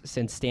universe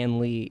since Stan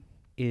Lee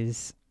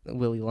is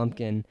Willie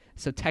Lumpkin.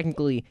 So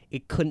technically,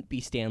 it couldn't be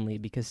Stan Lee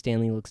because Stan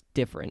Lee looks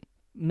different.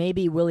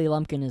 Maybe Willie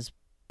Lumpkin is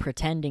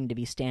pretending to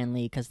be Stan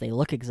Lee because they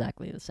look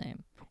exactly the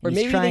same. Or He's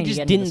maybe they trying to just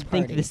get into didn't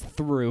think party. this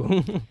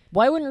through.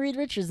 Why wouldn't Reed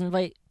Richards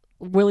invite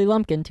Willie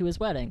Lumpkin to his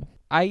wedding?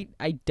 I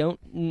don't.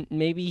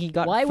 Maybe he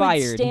got Why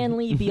fired. would Stan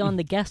Lee be on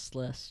the guest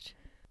list?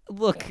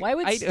 Look, Why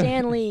would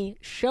Stan Lee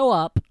show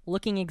up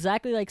looking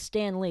exactly like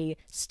Stan Lee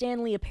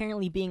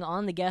apparently being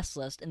on the guest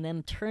list, and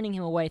then turning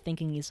him away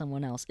thinking he's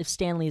someone else, if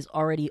Stan Lee is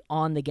already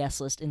on the guest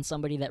list and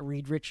somebody that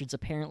Reed Richards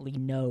apparently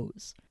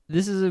knows?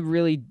 This is a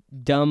really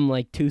dumb,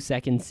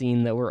 2-second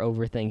scene that we're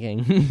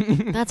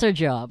overthinking. That's our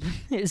job,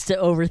 is to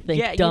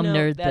overthink dumb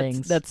nerd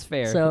things. That's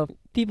fair. So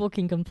people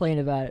can complain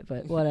about it,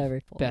 but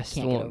whatever. best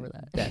Can't one, get over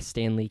that. best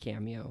Stan Lee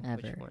cameo.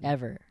 Ever. Which one?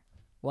 Ever.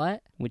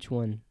 What? Which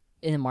one?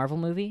 In a Marvel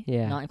movie?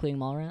 Yeah. Not including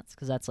Mallrats?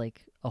 Because that's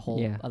like a whole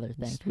Yeah. other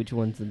thing. Just which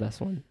one's the best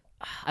one?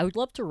 I would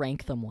love to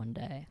rank them one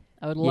day.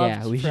 I would love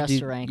Yeah, we for should us do-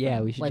 to rank yeah,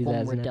 them. we should like do when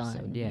that as we're an done.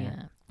 episode,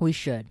 yeah. We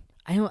should.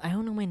 I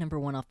don't know my number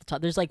one off the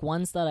top. There's like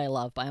ones that I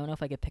love, but I don't know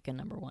if I could pick a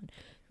number one.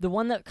 The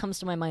one that comes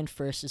to my mind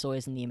first is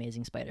always in The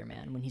Amazing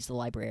Spider-Man when he's the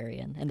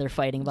librarian and they're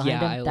fighting behind Yeah,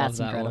 him. I love That's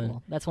that incredible.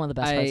 one. That's one of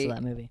the best parts of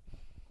that movie.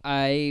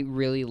 I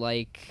really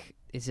like.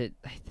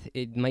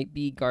 It might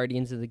be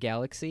Guardians of the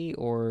Galaxy,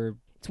 or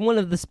it's one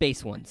of the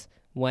space ones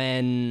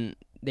when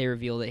they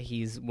reveal that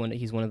he's one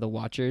of the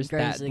Watchers.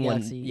 Guardians that of the one,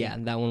 Galaxy, yeah,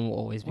 yeah. that one will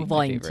always be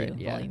Volume my favorite.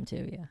 2. Yeah. Volume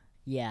 2, yeah.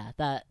 Yeah,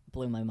 that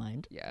blew my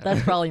mind. Yeah.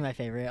 That's probably my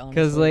favorite,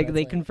 Because honestly.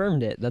 they That's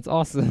confirmed it. That's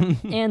awesome.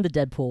 and the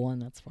Deadpool one,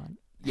 that's fun.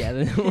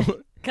 Yeah.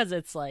 Because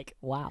it's like,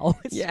 wow,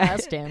 it's Yeah.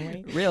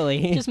 Stanley.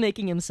 Really. Just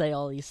making him say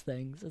all these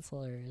things. It's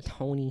hilarious.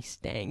 Tony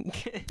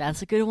Stank.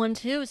 That's a good one,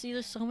 too. See,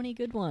 there's so many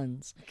good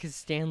ones. Because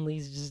Stan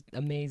Lee's just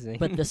amazing.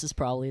 But this is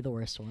probably the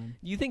worst one.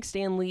 Do you think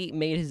Stan Lee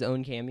made his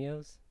own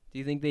cameos? Do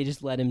you think they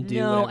just let him do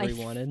No, whatever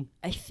he wanted?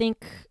 I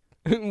think...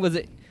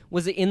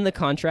 Was it in the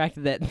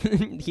contract that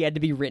he had to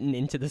be written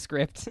into the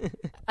script?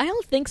 I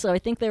don't think so. I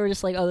think they were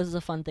just like, oh, this is a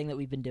fun thing that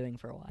we've been doing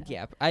for a while.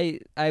 Yeah,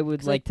 I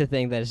would like to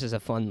think that it's just a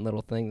fun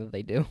little thing that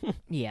they do.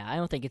 Yeah, I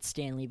don't think it's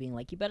Stan Lee being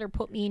like, you better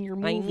put me in your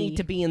movie. I need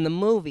to be in the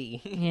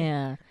movie.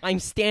 Yeah. I'm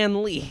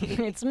Stan Lee.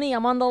 It's me.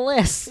 I'm on the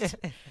list.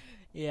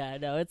 Yeah,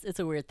 no, it's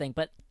a weird thing.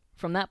 But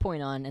from that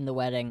point on in the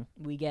wedding,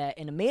 we get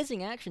an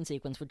amazing action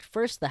sequence, which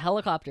first, the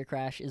helicopter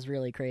crash is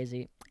really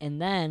crazy.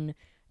 And then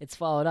it's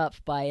followed up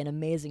by an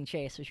amazing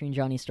chase between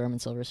Johnny Storm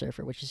and Silver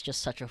Surfer, which is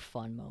just such a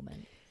fun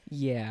moment.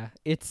 Yeah,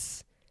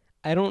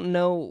 I don't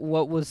know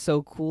what was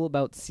so cool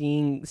about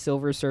seeing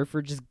Silver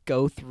Surfer just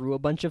go through a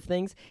bunch of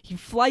things. He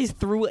flies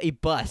through a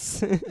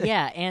bus.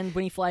 Yeah, and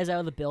when he flies out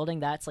of the building,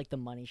 that's like the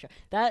money shot.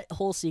 That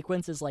whole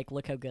sequence is like,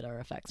 look how good our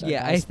effects are.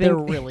 Yeah, guys. I they're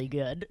think- really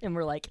good, and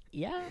we're like,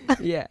 yeah,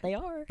 Yeah. they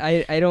are.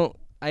 I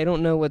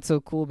don't know what's so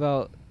cool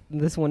about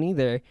this one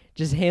either.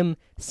 Just him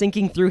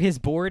sinking through his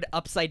board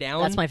upside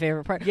down. That's my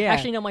favorite part. Yeah.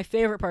 Actually, no, my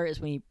favorite part is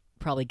when he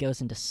probably goes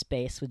into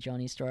space with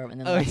Johnny Storm and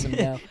then lets him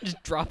go.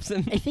 Just drops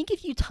him. I think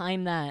if you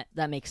time that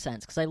makes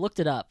sense, because I looked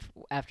it up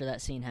after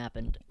that scene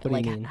happened. What do you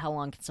like, mean? how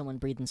long can someone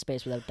breathe in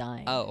space without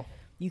dying? Oh.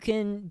 You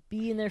can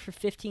be in there for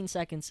 15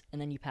 seconds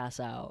and then you pass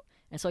out.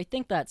 And so I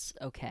think that's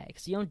okay,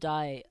 because you don't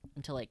die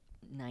until like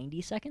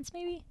 90 seconds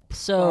maybe?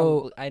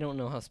 So... I don't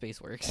know how space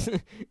works.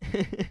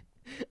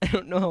 I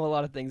don't know how a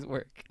lot of things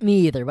work.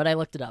 Me either, but I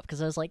looked it up,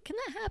 because I was like, can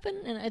that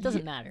happen? And it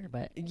doesn't matter,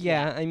 but...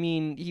 Yeah, I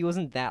mean, he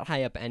wasn't that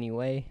high up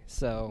anyway,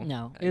 so...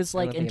 No, I- it was I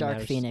don't like in think it Dark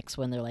matters. Phoenix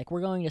when they're like,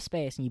 we're going to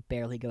space, and you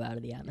barely go out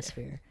of the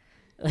atmosphere.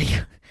 Like,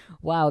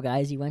 wow,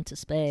 guys, you went to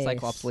space.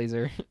 Cyclops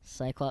laser.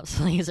 Cyclops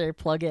laser,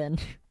 plug in.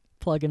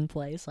 Plug and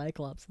play,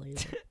 Cyclops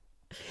laser.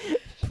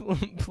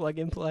 Plug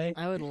and play.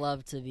 I would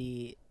love to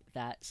be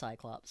that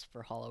Cyclops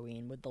for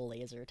Halloween with the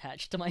laser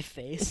attached to my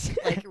face.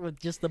 Like, with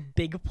just the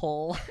big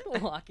pole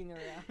walking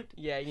around.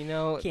 Yeah, you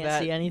know...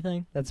 Can't see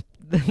anything. That's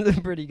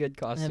a pretty good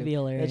costume. That'd be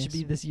hilarious. That should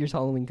be this year's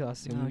Halloween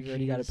costume. Oh, We've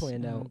already got it jeez.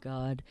 planned Oh, out.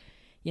 God.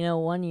 You know,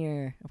 one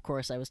year, of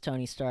course, I was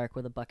Tony Stark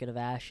with a bucket of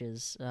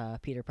ashes,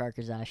 Peter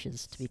Parker's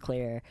ashes, to be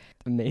clear.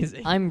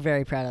 Amazing. I'm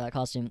very proud of that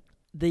costume.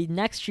 The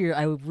next year,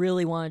 I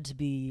really wanted to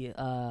be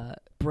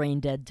brain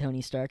dead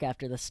Tony Stark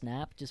after the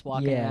snap, just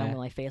walking Yeah. around with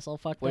my face all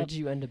fucked What up. did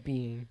you end up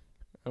being?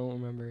 I don't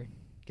remember.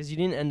 Because you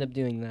didn't end up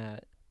doing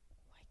that.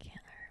 Why can't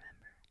I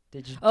remember?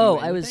 Did you? Oh,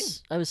 do anything?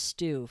 I was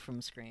Stu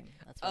from Scream.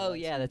 That's what it Oh was.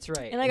 yeah, that's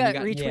right. And I you got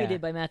retweeted yeah.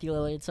 by Matthew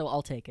Lillard, so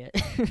I'll take it.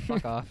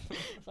 Fuck off.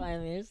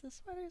 Finally, is the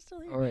sweater still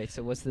here? All right.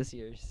 So what's this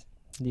year's?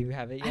 Do you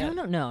have it yet? I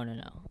don't know.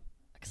 No.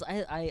 Because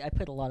I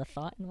put a lot of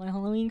thought in my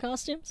Halloween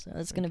costume, so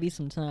it's gonna be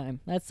some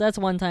time. That's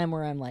one time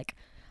where I'm like,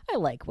 I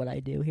like what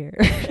I do here.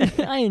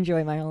 I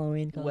enjoy my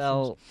Halloween costumes.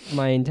 Well,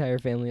 my entire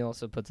family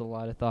also puts a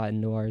lot of thought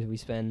into ours. We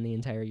spend the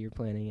entire year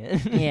planning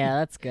it. Yeah,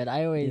 that's good.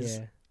 I always,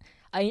 Yeah.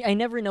 I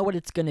never know what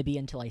it's gonna be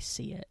until I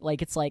see it.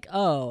 Like it's like,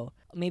 oh,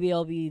 maybe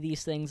it'll be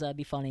these things that'd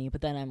be funny,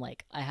 but then I'm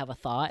like, I have a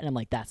thought, and I'm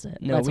like, that's it.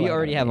 No, That's we what I'm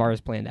already gonna have do.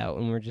 ours planned out,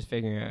 and we're just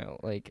figuring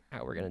out like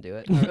how we're gonna do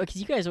it. Because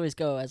you guys always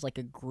go as like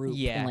a group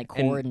Yeah, and like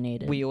and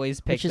coordinated. We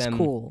always pick which is them.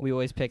 cool. We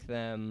always pick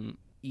them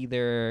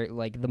either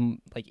like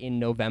in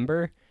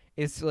November.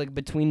 It's like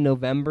between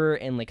November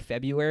and like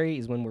February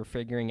is when we're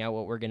figuring out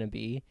what we're gonna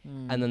be,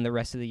 and then the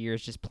rest of the year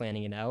is just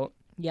planning it out.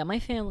 Yeah, my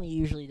family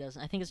usually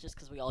doesn't. I think it's just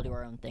because we all do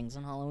our own things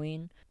on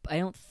Halloween. But I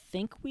don't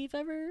think we've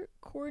ever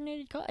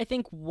coordinated. I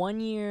think one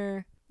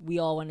year we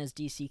all went as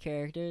DC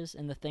characters,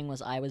 and the thing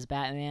was I was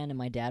Batman and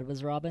my dad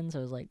was Robin, so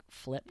it was like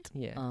flipped.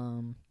 Yeah.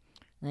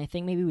 And I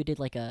think maybe we did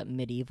like a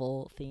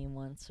medieval theme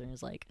once, or it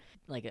was like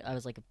I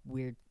was like a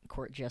weird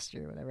court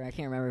jester or whatever. I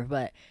can't remember,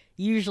 but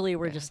usually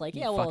we're just like,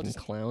 You yeah, well, fucking just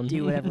clown.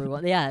 do whatever we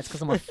want. Yeah, it's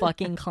because I'm a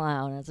fucking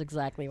clown. That's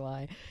exactly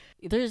why.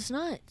 There's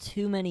not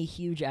too many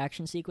huge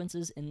action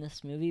sequences in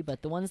this movie,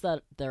 but the ones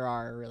that there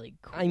are really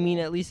cool. I mean,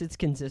 at least it's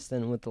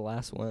consistent with the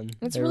last one.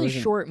 It's a There really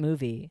wasn't- short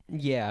movie.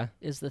 Yeah.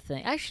 Is the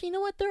thing. Actually, you know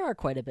what? There are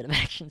quite a bit of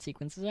action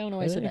sequences. I don't know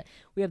why I said Really? that.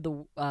 We have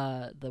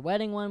the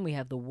wedding one. We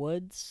have the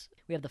woods.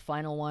 We have the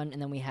final one,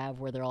 and then we have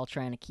where they're all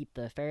trying to keep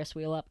the Ferris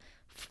wheel up.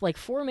 Like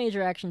 4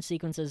 major action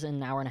sequences in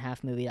an hour and a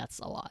half movie. That's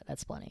a lot.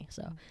 That's plenty.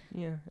 So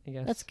Yeah, I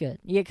guess. that's good.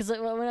 Yeah, because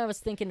when I was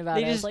thinking about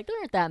They it, I was just- like, there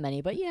aren't that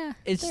many, but yeah,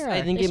 It's. there are.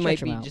 I think They it might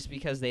stretch 'em be out. just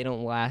because they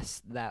don't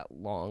last that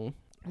long.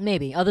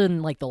 Maybe other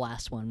than like the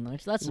last one,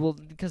 which that's Well,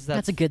 because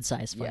that's a good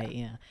size fight.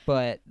 Yeah,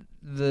 But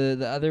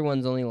the other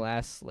ones only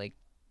last like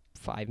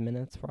 5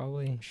 minutes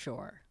probably.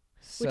 sure.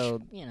 So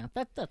Which, you know,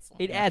 that's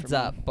it enough adds for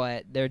me. up,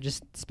 but they're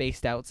just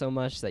spaced out so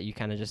much that you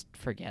kind of just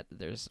forget that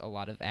there's a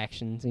lot of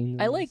action scenes. in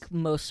I this. like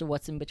most of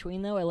what's in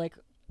between, though. I like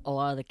a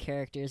lot of the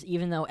characters,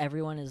 even though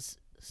everyone is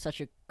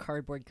such a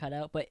cardboard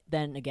cutout. But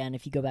then again,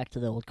 if you go back to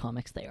the old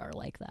comics, they are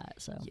like that.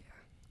 So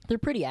they're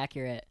pretty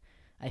accurate,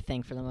 I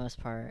think, for the most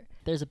part.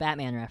 There's a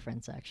Batman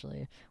reference,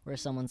 actually, where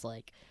someone's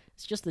like,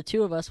 it's just the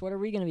two of us. What are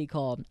we going to be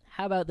called?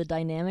 How about the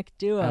dynamic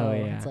duo? Oh,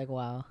 yeah. It's like,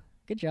 wow.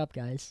 Good job,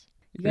 guys.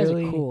 You guys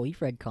Really? are cool.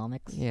 You've read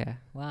comics. Yeah.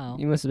 Wow.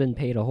 You must have been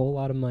paid a whole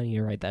lot of money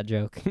to write that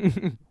joke.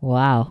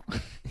 Wow.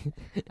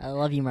 I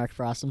love you, Mark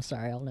Frost. I'm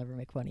sorry. I'll never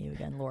make fun of you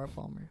again. Laura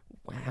Palmer.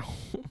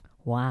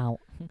 Wow.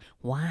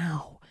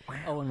 Wow.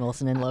 Owen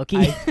Wilson and Loki.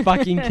 I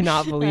fucking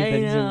cannot believe I that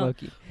he's in know.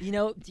 Loki. You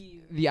know, do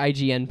you, The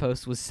IGN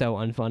post was so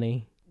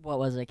unfunny. what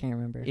was it? I can't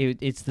remember.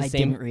 It's the I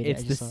same. didn't read it, It's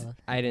I the just s- saw it.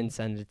 I didn't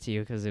send it to you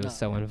because it was Oh,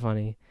 so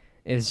unfunny.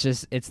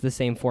 It's the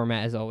same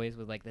format as always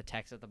with like the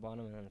text at the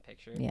bottom and then the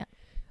picture. Yeah.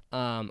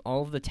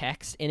 All of the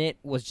text in it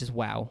was just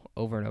wow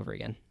over and over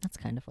again. That's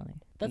kind of funny.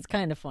 That's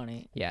kind of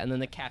funny. Yeah, and then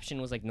the caption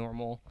was like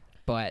normal,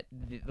 but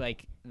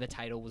the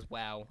title was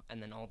wow,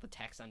 and then all the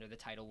text under the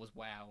title was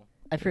wow.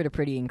 I've heard a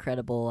pretty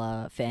incredible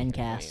fan Let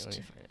cast. me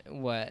find it.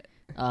 What?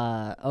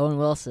 Owen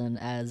Wilson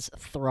as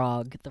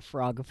Throg, the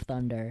Frog of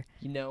Thunder.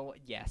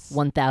 Yes.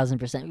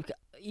 1000%.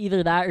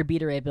 Either that or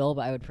Beta Ray Bill,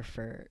 but I would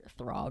prefer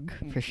Throg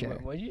for sure.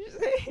 What did you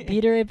say?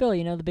 Beta Ray Bill,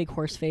 you know, the big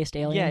horse-faced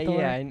alien Yeah, Thor?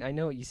 yeah, I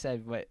know what you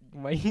said, but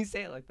why do you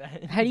say it like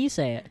that? How do you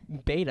say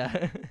it?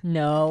 Beta.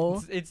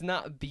 No. It's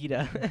not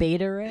beta.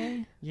 Beta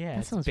Ray? Yeah, That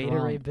it's sounds Beta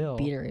wrong. Ray Bill.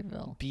 Beta Ray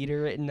Bill. Beta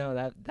Ray.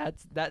 No,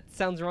 that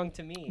sounds wrong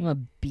to I'm me. gonna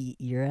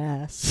beat your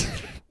ass.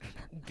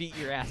 Beat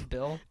your ass,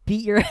 Bill.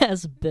 Beat your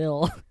ass,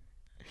 Bill.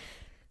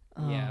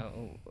 Yeah,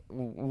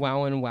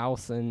 Wow and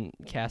Wowson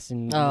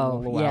casting.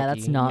 Oh, yeah,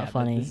 that's not Yeah,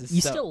 funny. this is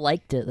You so- still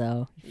liked it,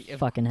 though. Yeah,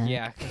 Fucking heck.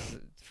 Yeah, 'cause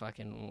it's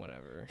fucking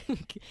whatever.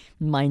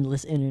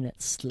 Mindless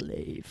internet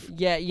slave.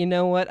 Yeah, you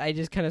know what? I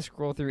just kind of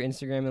scroll through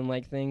Instagram and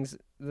like things.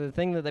 The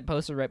thing that they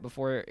posted right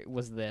before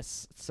was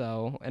this,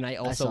 so, and I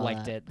also saw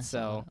liked that. it, I saw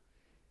so. that.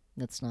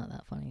 That's not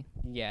that funny.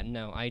 Yeah,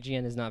 no,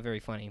 IGN is not very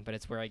funny, but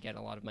it's where I get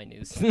a lot of my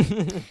news.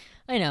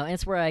 I know, and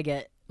it's where I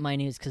get my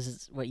news because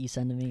it's what you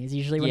send to me. Is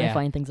usually when I Yeah,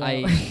 find things out.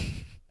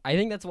 I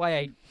think that's why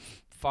I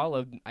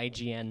followed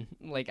IGN.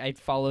 Like, I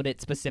followed it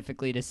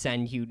specifically to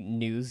send you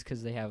news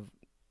because they have.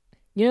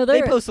 You know,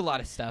 They post a lot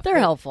of stuff. They're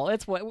helpful.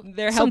 It's what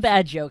They're some helpful.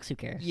 bad jokes. Who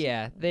cares?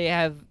 Yeah, they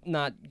have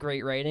not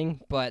great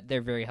writing, but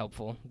they're very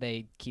helpful.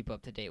 They keep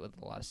up to date with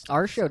a lot of stuff.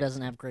 Our show so-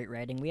 doesn't have great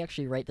writing. We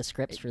actually write the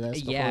scripts for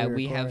this. Yeah, before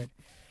we have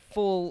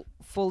record.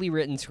 fully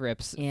written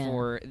scripts Yeah.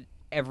 for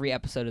every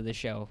episode of the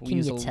show. We Can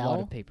use you a lot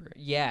tell? of paper.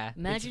 Yeah. it's-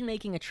 Imagine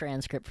making a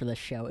transcript for this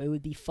show. It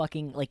would be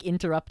fucking like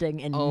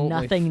interrupting and Oh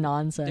my nothing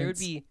nonsense. There would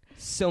be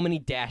so many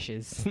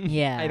dashes.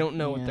 Yeah, I don't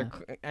know what yeah.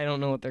 I don't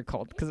know what they're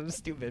called because I'm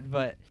stupid,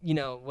 but you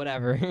know,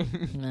 whatever. I'm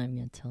not even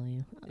gonna tell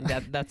you.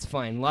 That's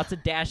fine. Lots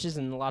of dashes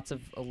and lots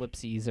of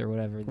ellipses or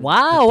whatever.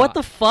 Wow, what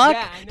the fuck?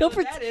 Yeah, I know Don't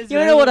what pret- that is, you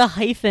don't man. know what a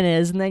hyphen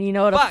is, and then you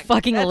know what Fuck, a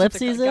fucking that's what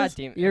they're ellipses called. God is?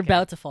 damn it, You're okay.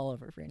 about to fall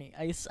over, Franny.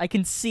 I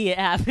can see it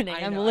happening.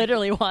 I I'm know,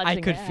 literally watching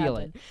I could it feel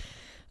happen. it.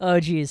 Oh,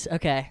 jeez.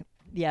 Okay.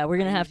 Yeah, we're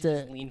gonna You have should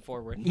to. just lean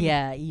forward.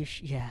 Yeah,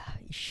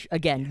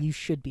 again, you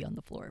should be on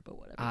the floor, but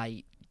whatever.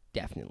 I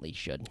definitely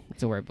should.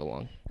 It's where I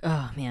belong.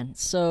 Oh man.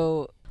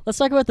 So let's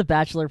talk about the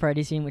bachelor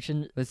party scene, which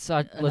in Let's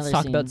talk Another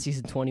about scene.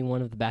 season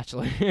 21 of The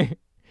Bachelor.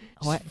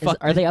 what, Fuck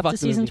are they this- up fuck to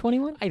the season movie.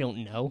 21? I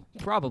don't know.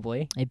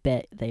 Probably. I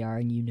bet they are,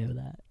 and you know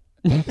that.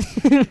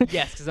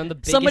 Yes, because I'm the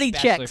biggest Somebody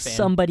Bachelor check. fan.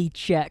 Somebody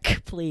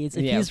check, please.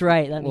 If Yeah, he's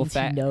right, that well, means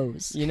he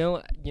knows. You know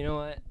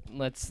what?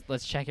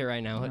 Let's check it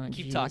right now. Oh,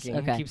 Keep jeez. talking.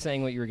 Okay. Keep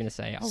saying what you were gonna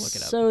say. I'll look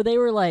it up. So they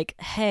were like,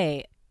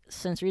 "Hey,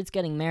 since Reed's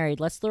getting married,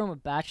 let's throw him a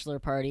bachelor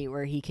party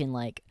where he can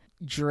like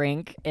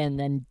drink and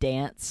then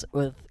dance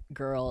with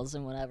girls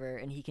and whatever,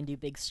 and he can do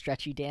big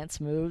stretchy dance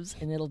moves,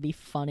 and it'll be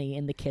funny,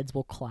 and the kids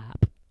will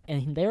clap."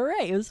 And they were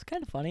right. It was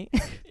kind of funny.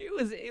 It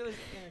was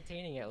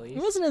entertaining at least.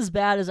 It wasn't as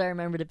bad as I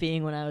remembered it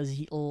being when I was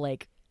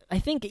like. I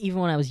think even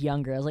when I was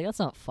younger, I was like, "That's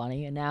not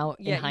funny." And now,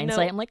 Yeah, in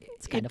hindsight, I'm like,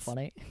 "It's kind of it's-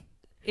 funny.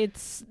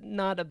 It's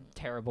not a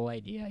terrible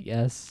idea, I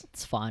guess.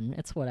 It's fun.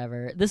 It's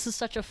whatever." This is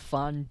such a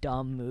fun,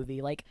 dumb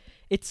movie. Like,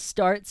 it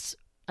starts.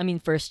 I mean,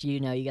 first, you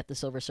get the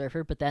Silver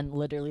Surfer, but then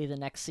literally the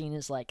next scene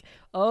is like,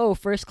 "Oh,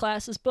 first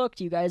class is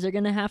booked. You guys are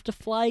gonna have to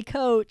fly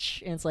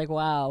coach." And it's like,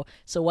 wow.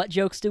 So what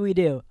jokes do we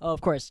do? Oh, of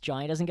course,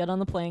 Johnny doesn't get on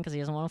the plane because he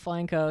doesn't want to fly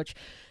in coach.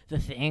 The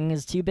Thing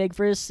is too big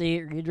for his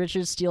seat. Reed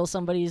Richards steals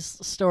somebody's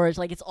storage.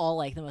 Like, it's all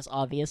like the most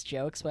obvious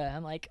jokes, but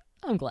I'm like,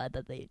 I'm glad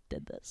that they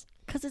did this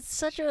because it's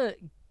such a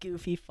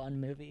goofy,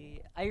 fun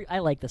movie. I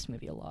like this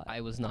movie a lot.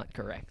 I was not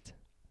correct.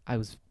 I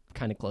was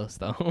kind of close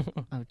though.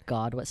 Oh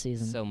God, what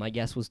season? So my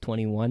guess was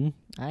 21.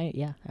 I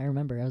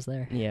remember. I was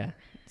there. Yeah,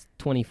 it's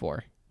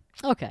 24.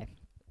 Okay.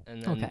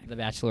 And then Okay. The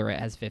Bachelorette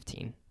has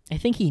 15, I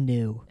think he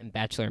knew. and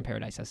Bachelor in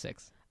Paradise has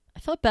 6. I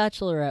thought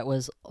Bachelorette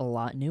was a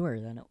lot newer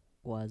than it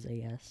was, I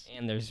guess.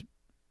 And there's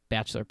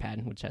Bachelor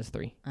Pad, which has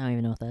 3. I don't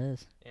even know what that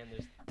is. And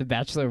there's the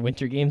Bachelor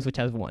Winter Games, which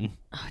has 1.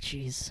 Oh,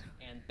 jeez.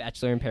 And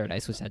Bachelor in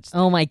Paradise, which has 2.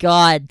 Oh, my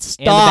God. And the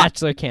Stop.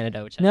 Bachelor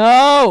Canada, which has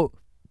No!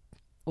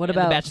 What and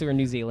about the Bachelor in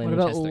New Zealand, what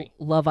which about has 3.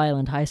 Love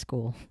Island High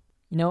School?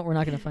 You know what? We're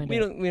not going to find We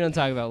out. don't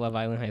talk about Love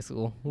Island High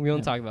School. We don't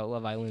No. talk about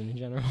Love Island in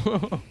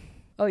general.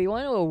 Oh, you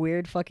want to know a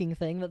weird fucking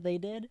thing that they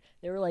did?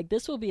 They were like,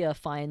 this will be a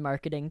fine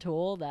marketing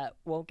tool that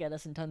won't get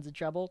us in tons of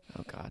trouble.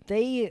 Oh God.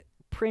 They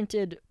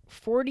printed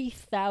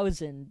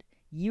 40,000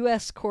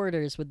 U.S.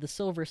 quarters with the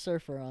Silver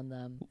Surfer on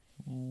them.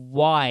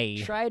 Why?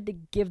 Tried to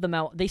give them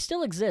out. They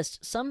still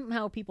exist.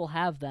 Somehow people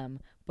have them,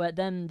 but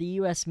then the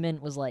U.S.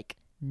 Mint was like,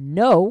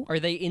 no. Are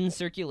they in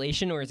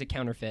circulation or is it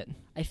counterfeit?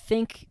 I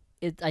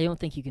don't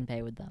think you can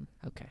pay with them.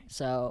 Okay.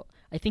 So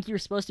I think you were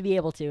supposed to be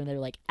able to, and they're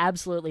like,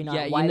 absolutely not.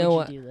 Yeah, Why you know would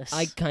what? you do this?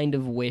 I kind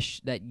of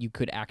wish that you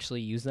could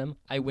actually use them.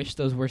 I wish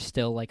those were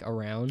still like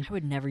around. I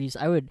would never use.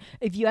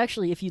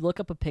 If you look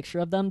up a picture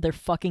of them, they're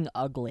fucking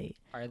ugly.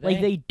 Are they?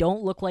 Like, they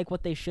don't look like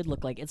what they should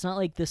look like. It's not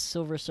like this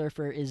Silver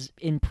Surfer is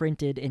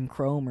imprinted in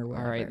chrome or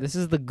whatever. All right, this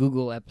is the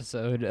Google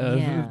episode of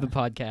Yeah. the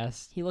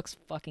podcast. He looks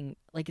fucking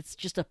like it's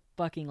just a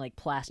fucking like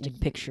plastic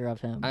picture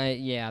of him.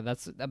 Yeah,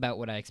 that's about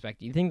what I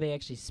expect. You think they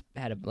actually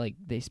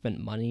they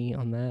spent money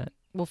on that?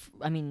 Well,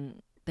 I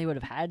mean, they would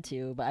have had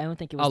to, but I don't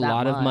think it was A that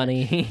lot of much.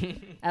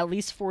 money. At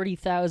least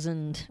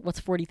 40,000. What's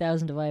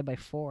 40,000 divided by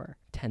 4?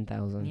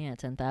 10,000. Yeah,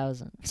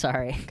 10,000.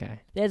 Sorry, Okay.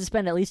 they had to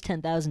spend at least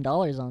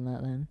 $10,000 on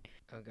that then.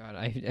 Oh God,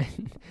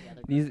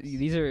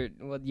 these are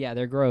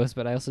they're gross,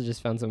 but I also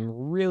just found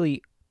some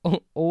really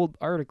old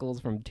articles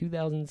from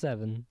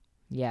 2007.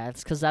 Yeah,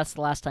 it's because that's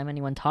the last time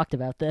anyone talked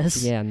about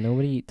this. Yeah,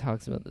 nobody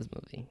talks about this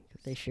movie.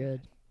 They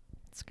should.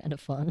 It's kind of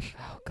fun.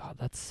 Oh God,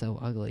 that's so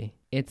ugly.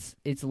 It's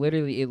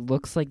literally, it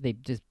looks like they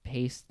just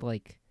paste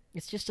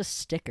It's just a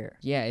sticker.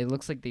 yeah, it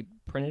looks like they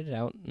printed it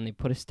out and they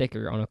put a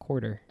sticker on a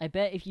quarter. I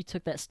bet if you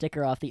took that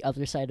sticker off, the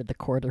other side of the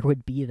quarter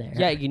would be there.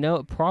 Yeah,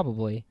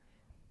 probably.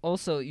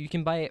 Also, you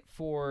can buy it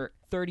for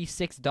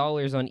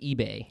 $36 on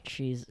eBay.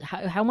 Jeez,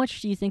 how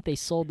much do you think they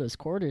sold those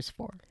quarters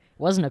for? It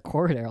wasn't a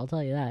quarter, I'll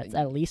tell you that. It's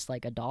at least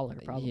like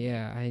 $1, probably.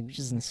 Yeah, Which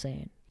is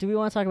insane. Do we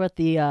want to talk about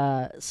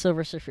the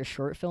Silver Surfer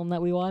short film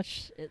that we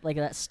watched? Like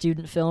that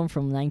student film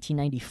from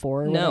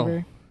 1994 or No.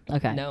 whatever?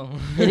 Okay. No.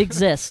 It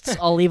exists.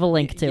 I'll leave a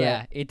link to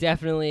Yeah, it. it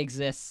definitely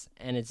exists,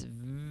 and it's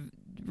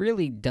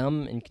really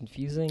dumb and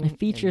confusing. It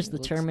features and the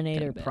looks Terminator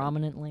kinda bad.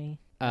 prominently.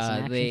 as an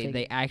action They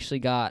figure. actually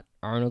got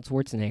Arnold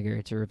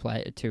Schwarzenegger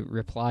to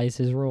reprise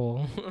his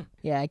role.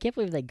 Yeah, I can't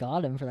believe they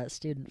got him for that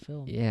student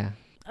film. Yeah.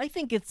 I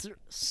think it's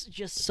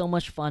just so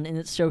much fun, and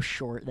it's so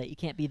short that you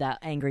can't be that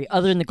angry.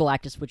 Other than the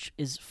Galactus, which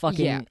is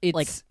fucking Yeah, it's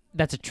like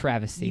that's a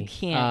travesty. you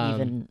can't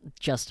even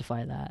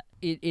justify that.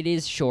 It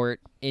is short.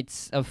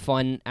 It's a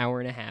fun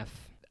hour and a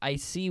half. I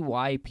see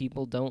why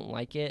people don't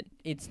like it.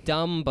 It's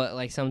dumb, but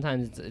like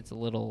sometimes it's a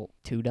little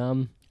too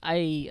dumb.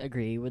 I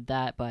agree with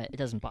that, but it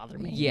doesn't bother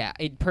me. Yeah,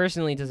 it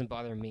personally doesn't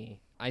bother me.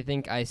 I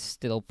think I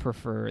still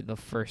prefer the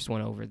first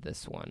one over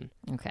this one.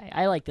 Okay,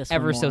 I like this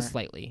Ever one so more.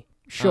 slightly.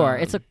 Sure,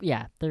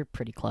 they're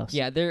pretty close.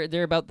 Yeah,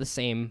 they're about the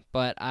same,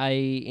 but I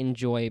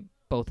enjoy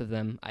both of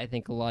them. I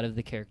think a lot of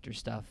the character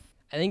stuff.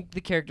 I think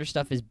the character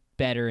stuff is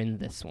better in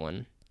this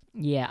one.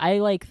 Yeah, I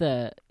like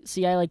the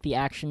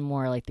action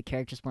more, I like the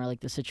characters more, I like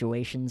the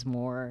situations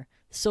more.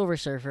 Silver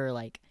Surfer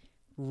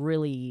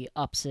really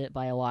ups it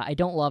by a lot. I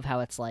don't love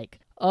how it's like,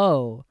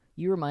 oh,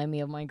 you remind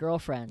me of my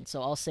girlfriend,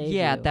 so I'll save you.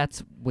 Yeah,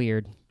 that's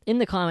weird. In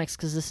the comics,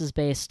 because this is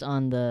based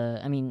on the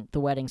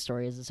wedding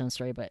story is its own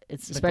story, but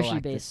it's The especially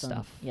Galactus based on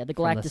stuff the from the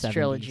Galactus 70s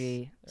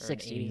trilogy, or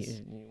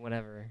 60s, 80s,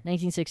 whatever.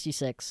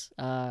 1966.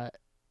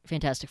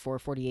 Fantastic Four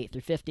 48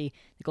 through 50.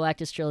 The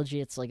Galactus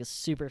trilogy, it's like a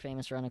super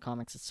famous run of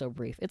comics. It's so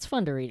brief. It's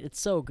fun to read. It's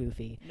so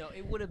goofy. No,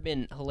 it would have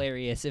been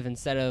hilarious if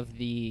instead of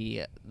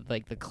the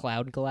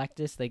Cloud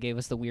Galactus, they gave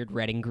us the weird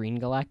red and green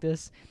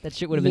Galactus. That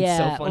shit would have been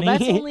so funny. Well,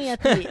 that's only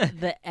at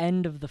the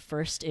end of the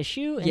first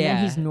issue, and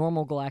then he's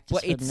normal Galactus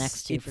Well, for the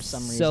next two for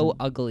some reason. It's so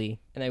ugly,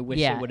 and I wish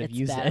they would have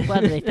used bad. it. I'm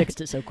glad they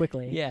fixed it so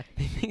quickly. Yeah,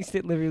 they fixed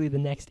it literally the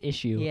next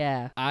issue.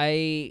 Yeah.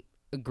 I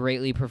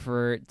greatly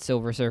prefer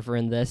Silver Surfer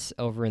in this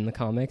over in the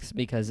comics,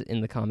 because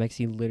in the comics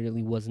he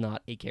literally was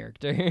not a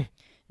character.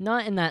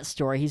 Not in that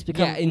story. He's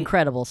become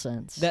incredible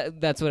since.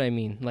 That's what I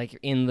mean. Like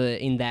in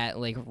that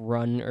like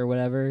run or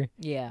whatever.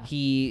 Yeah.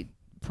 He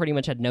pretty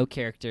much had no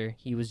character.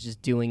 He was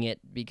just doing it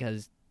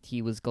because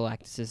he was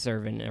Galactus'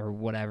 servant or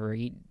whatever.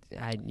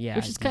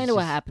 Which is kind of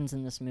what happens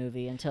in this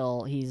movie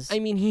until he's. I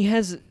mean, he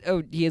has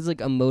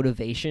like a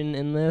motivation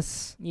in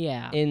this.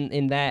 Yeah.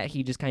 In that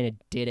he just kind of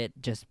did it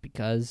just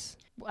because.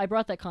 I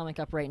brought that comic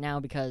up right now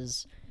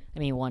because, I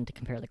mean, one, to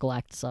compare the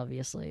Galactus,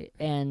 obviously,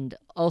 and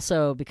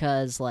also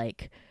because,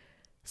 like,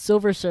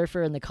 Silver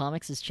Surfer in the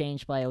comics is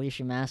changed by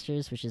Alicia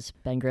Masters, which is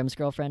Ben Grimm's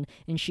girlfriend,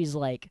 and she's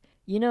like,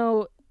 you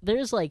know,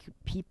 there's, like,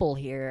 people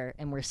here,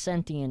 and we're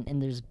sentient,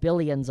 and there's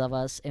billions of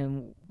us,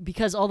 and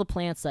because all the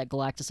plants that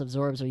Galactus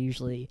absorbs are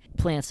usually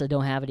plants that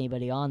don't have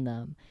anybody on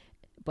them,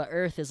 but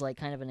Earth is, like,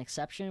 kind of an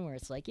exception where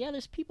it's like, yeah,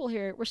 there's people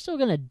here. We're still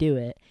going to do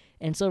it.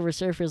 And Silver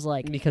Surfer's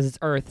like... Because it's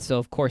Earth, so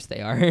of course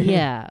they are.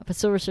 Yeah, but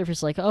Silver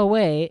Surfer's like, oh,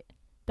 wait,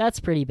 that's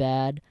pretty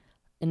bad.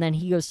 And then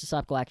he goes to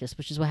stop Galactus,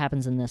 which is what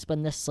happens in this. But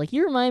in this, it's like,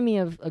 you remind me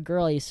of a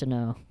girl I used to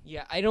know.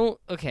 Yeah,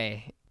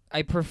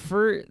 I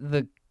prefer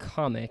the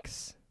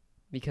comics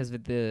because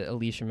of the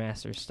Alicia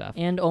Masters stuff.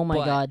 And, oh my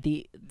god,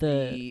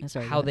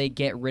 how they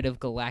get rid of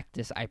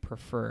Galactus, I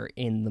prefer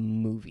in the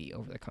movie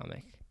over the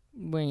comic.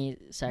 When he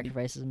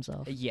sacrifices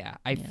himself. Yeah,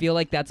 I feel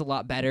like that's a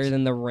lot better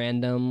than the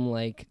random,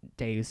 like,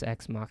 Deus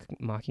Ex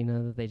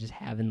Machina that they just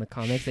have in the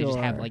comics. Sure. They just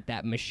have, like,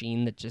 that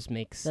machine that just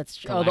makes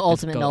the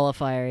ultimate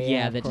nullifier.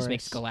 Yeah, that just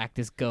makes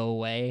Galactus go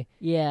away.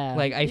 Yeah.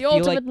 Like, the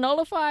ultimate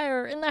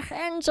nullifier in the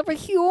hands of a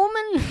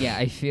human. Yeah,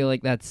 I feel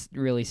like that's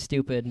really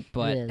stupid,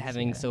 but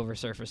having yeah. Silver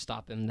Surfer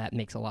stop him, that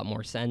makes a lot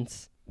more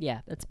sense.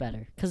 Yeah, that's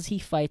better. Because he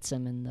fights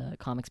him in the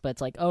comics, but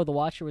it's like, oh, the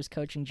Watcher was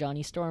coaching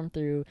Johnny Storm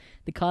through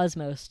the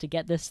cosmos to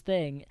get this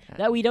thing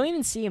that we don't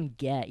even see him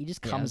get. He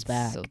just comes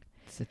back.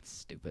 It's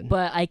stupid.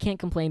 But I can't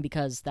complain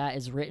because that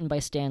is written by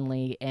Stan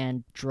Lee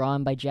and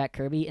drawn by Jack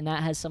Kirby, and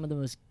that has some of the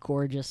most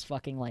gorgeous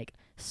fucking, like,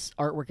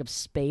 artwork of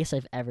space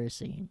I've ever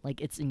seen. Like,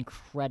 it's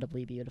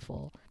incredibly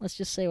beautiful. Let's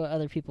just say what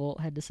other people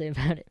had to say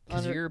about it.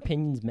 Because your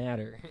opinions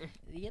matter.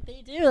 Yeah,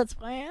 they do. That's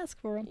why I ask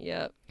for them.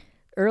 Yep.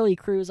 Early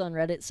Cruise on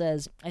Reddit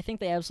says, I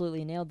think they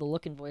absolutely nailed the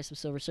look and voice of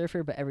Silver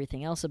Surfer, but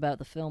everything else about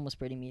the film was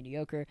pretty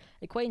mediocre.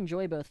 I quite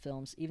enjoy both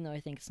films, even though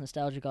I think it's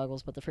nostalgia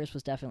goggles, but the first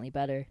was definitely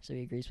better, so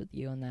he agrees with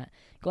you on that.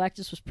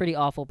 Galactus was pretty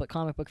awful, but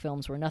comic book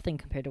films were nothing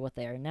compared to what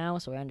they are now,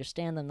 so I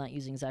understand them not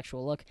using his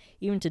actual look.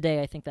 Even today,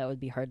 I think that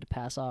would be hard to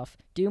pass off.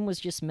 Doom was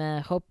just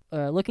meh.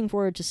 Looking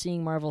forward to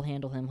seeing Marvel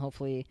handle him,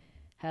 hopefully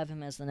have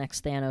him as the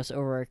next Thanos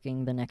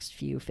overarching the next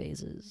few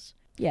phases.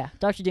 Yeah,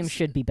 Dr. Doom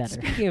should be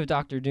better. Speaking of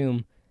Dr.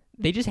 Doom...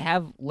 They just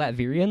have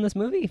Latveria in this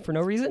movie for no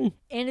reason.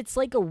 And it's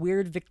like a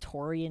weird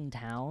Victorian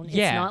town.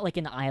 Yeah. It's not like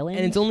an island.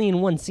 And it's only in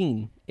one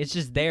scene. It's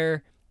just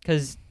there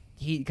because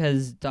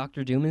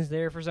Dr. Doom is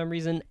there for some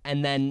reason,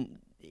 and then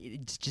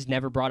it's just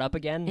never brought up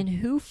again. And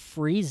who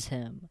frees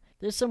him?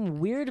 There's some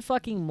weird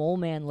fucking mole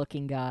man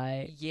looking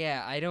guy.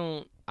 Yeah, I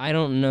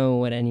don't know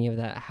what any of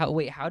that.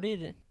 How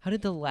did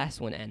the last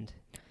one end?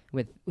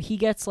 He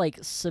gets like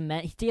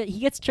cement. He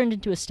gets turned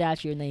into a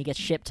statue, and then he gets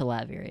shipped to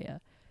Latveria.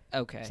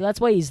 Okay. So that's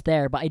why he's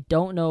there, but I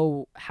don't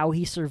know how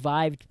he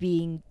survived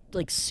being,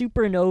 like,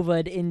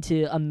 supernovaed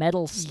into a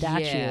metal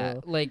statue.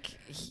 Yeah, like,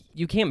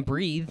 you can't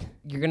breathe.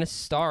 You're gonna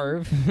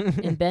starve.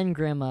 And Ben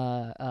Grimm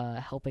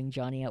helping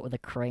Johnny out with a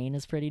crane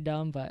is pretty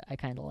dumb, but I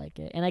kind of like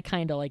it. And I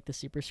kind of like the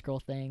Super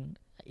Skrull thing.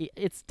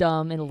 It's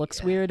dumb and it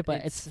looks weird,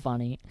 but it's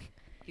funny.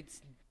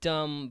 It's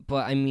dumb,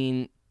 but, I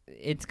mean,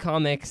 it's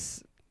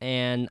comics,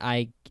 and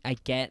I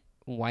get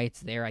why it's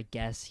there, I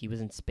guess. He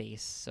was in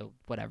space, so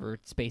whatever.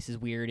 Space is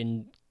weird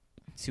and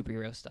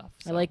superhero stuff.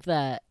 So. I like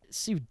that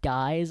Sue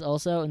dies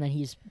also, and then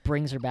he just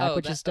brings her back,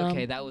 which is dumb.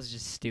 Okay, that was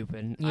just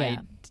stupid. Yeah. I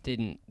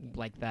didn't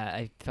like that.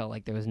 I felt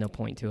like there was no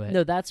point to it.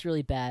 No, that's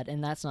really bad,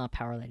 and that's not a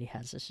power that he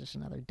has. It's just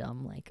another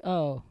dumb, like,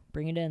 oh,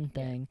 bring it in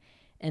thing.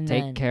 And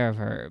Take care of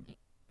her.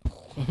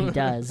 And he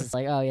does. It's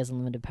like, oh, he has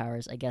unlimited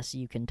powers. I guess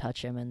you can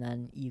touch him, and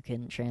then you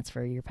can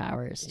transfer your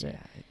powers to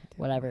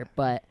whatever.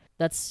 But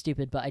that's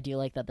stupid, but I do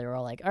like that they're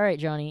all like, all right,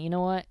 Johnny, you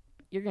know what?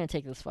 You're going to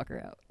take this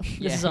fucker out.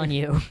 This is on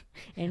you.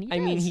 And I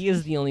mean, he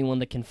is the only one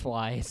that can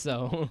fly,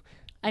 so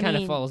it kind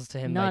of falls to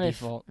him by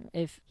default.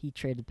 If he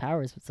traded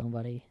powers with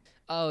somebody.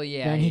 Oh,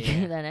 yeah.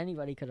 Then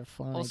anybody could have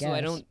flown, also, I guess.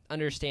 I don't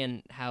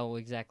understand how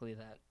exactly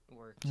that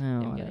worked,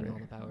 him getting all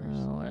the powers.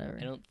 Oh, whatever.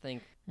 I don't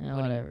think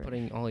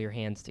putting all your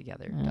hands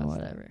together does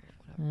whatever.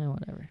 that.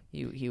 Whatever.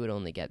 He would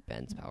only get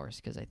Ben's powers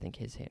because I think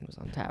his hand was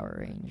on Power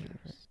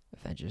Rangers.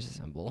 Avengers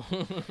Assemble.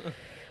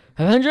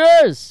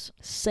 Avengers!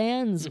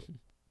 Sans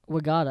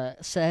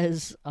Wagata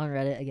says on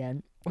Reddit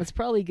again, it's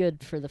probably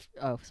good for the...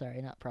 oh,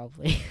 sorry, not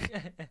probably.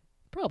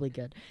 Probably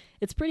good.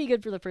 It's pretty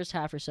good for the first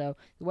half or so.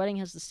 The wedding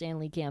has the Stan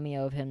Lee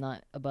cameo of him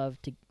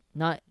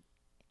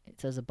it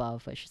says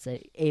above, I should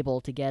say,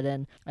 able to get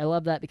in. I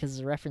love that because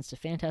it's a reference to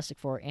Fantastic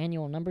Four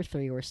Annual number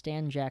 3 where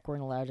Stan and Jack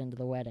weren't allowed into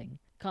the wedding.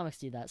 Comics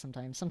do that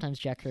sometimes. Sometimes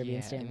Jack Kirby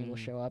and Stan Lee will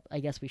show up. I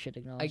guess we should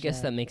acknowledge I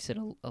guess that makes it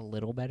a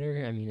little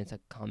better. I mean, it's a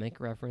comic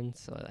reference,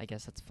 so I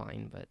guess that's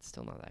fine, but it's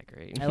still not that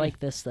great. I like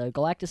this, though.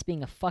 Galactus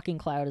being a fucking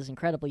cloud is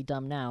incredibly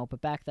dumb now,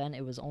 but back then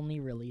it was only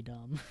really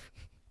dumb.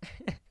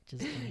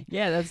 Just kidding.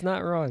 Yeah, that's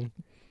not wrong.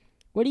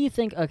 What do you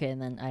think? Okay,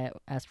 and then I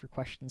asked for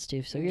questions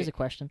too. So here's a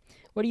question.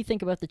 What do you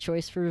think about the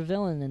choice for a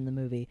villain in the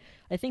movie?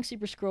 I think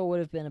Super Skrull would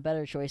have been a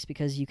better choice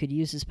because you could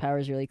use his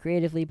powers really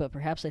creatively, but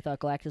perhaps I thought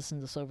Galactus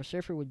and the Silver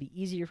Surfer would be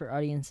easier for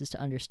audiences to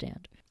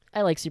understand.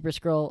 I like Super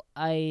Skrull.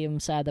 I am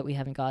sad that we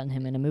haven't gotten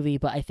him in a movie,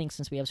 but I think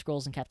since we have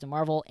Skrulls in Captain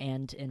Marvel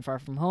and in Far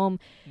From Home...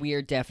 we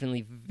are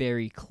definitely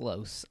very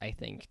close, I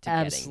think, to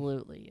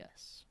absolutely,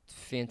 yes.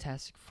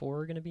 Fantastic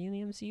Four going to be in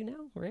the MCU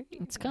now, right?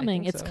 It's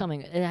coming. It's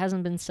coming. It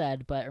hasn't been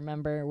said, but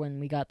remember when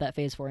we got that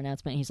Phase 4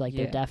 announcement, he's like,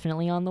 they're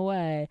definitely on the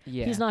way.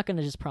 Yeah. He's not going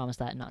to just promise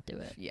that and not do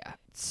it. Yeah.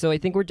 So I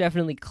think we're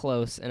definitely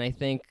close, and I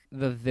think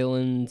the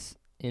villains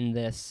in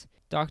this,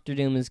 Doctor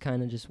Doom is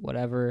kind of just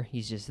whatever.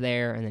 He's just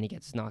there, and then he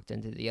gets knocked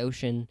into the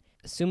ocean.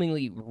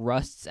 Assumingly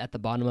rusts at the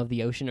bottom of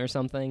the ocean or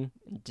something,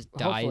 and just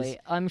dies. Hopefully.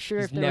 I'm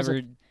sure He's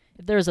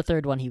if there was a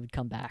third one, he would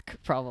come back,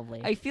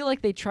 probably. I feel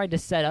like they tried to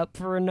set up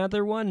for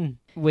another one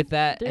with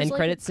that end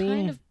credit scene.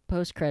 Kind of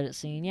post-credit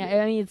scene.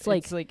 Yeah, I mean, it's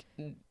like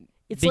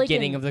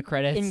beginning of the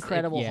credits.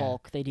 Incredible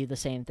Hulk, they do the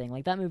same thing.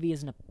 Like that movie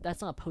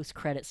that's not a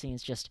post-credit scene.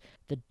 It's just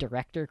the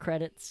director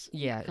credits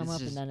come up,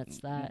 and then it's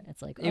that.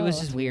 It's like it was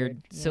just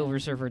weird. Yeah. Silver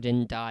Surfer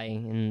didn't die,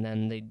 and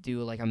then they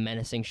do like a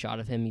menacing shot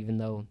of him, even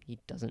though he's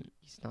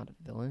not a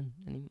villain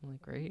anymore.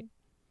 Like, right?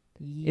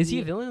 Is he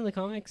a villain in the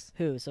comics?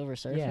 Who, Silver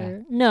Surfer? Yeah.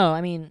 No,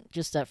 I mean,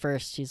 just at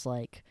first he's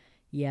like,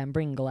 yeah, I'm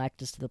bringing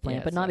Galactus to the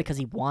planet, but not because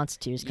he wants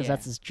to, it's because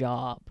that's his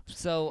job.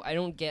 So I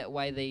don't get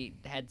why they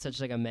had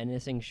such like a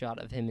menacing shot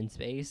of him in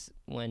space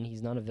when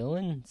he's not a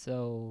villain.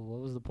 So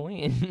what was the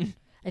point?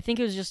 I think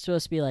it was just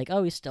supposed to be like,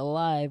 oh, he's still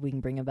alive, we can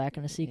bring him back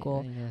in a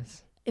sequel. Yeah, I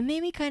guess. It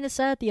made me kind of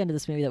sad at the end of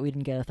this movie that we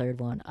didn't get a third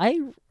one.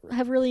 I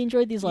have really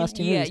enjoyed these last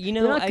two movies. You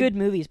know, they're not good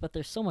movies, but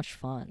they're so much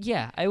fun.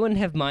 Yeah, I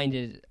wouldn't have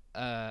minded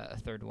a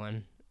third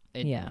one.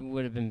 It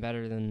would have been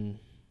better than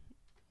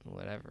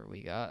whatever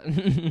we got.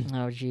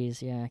 Oh, geez,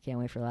 yeah, I can't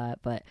wait for that.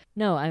 But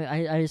no,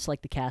 I just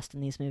like the cast in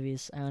these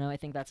movies. I don't know, I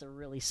think that's a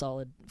really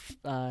solid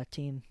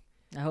team.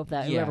 I hope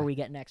that whoever we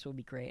get next will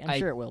be great. I'm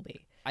sure it will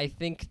be. I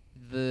think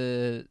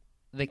the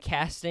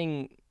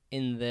casting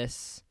in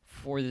this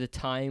for the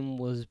time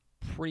was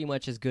pretty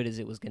much as good as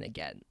it was going to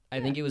get. I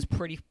think it was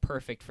pretty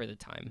perfect for the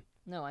time.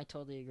 No, I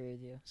totally agree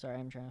with you. Sorry,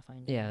 I'm trying to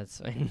find it. Yeah, that's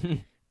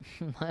fine.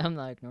 I'm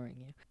not ignoring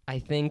you. I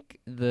think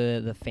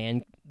the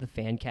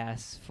fan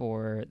casts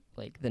for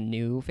like the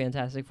new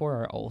Fantastic Four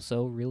are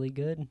also really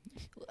good.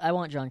 I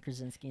want John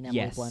Krasinski and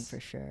Emily Blunt for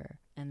sure.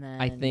 And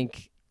then I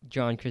think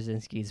John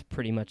Krasinski is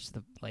pretty much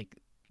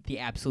the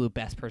absolute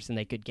best person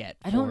they could get.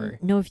 I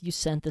don't know if you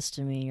sent this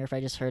to me or if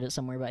I just heard it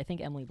somewhere, but I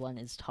think Emily Blunt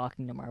is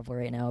talking to Marvel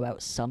right now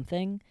about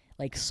something,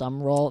 like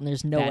some role, and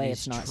there's no way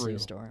it's not Sue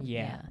Storm.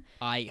 Yeah.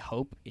 I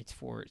hope it's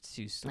for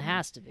Sue Storm. It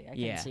has to be. I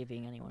can't see it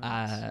being anyone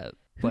else.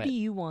 Who do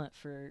you want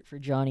for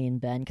Johnny and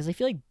Ben? Because I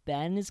feel like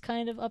Ben is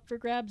kind of up for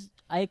grabs.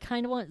 I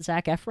kind of want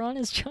Zac Efron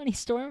as Johnny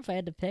Storm if I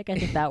had to pick. I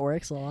think that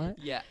works a lot.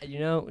 Yeah, you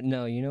know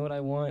what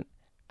I want?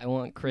 I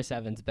want Chris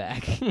Evans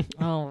back.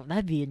 Oh,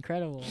 that'd be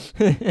incredible.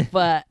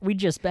 But we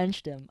just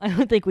benched him. I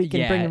don't think we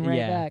can bring him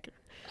back.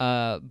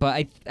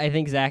 But I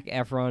think Zac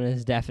Efron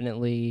is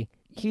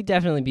he'd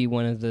definitely be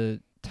one of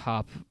the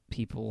top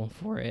people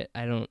for it.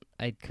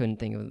 I couldn't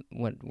think of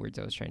what words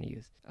I was trying to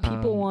use.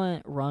 People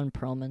want Ron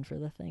Perlman for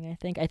the Thing, I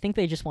think. I think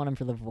they just want him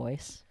for the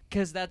voice.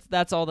 Because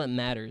that's all that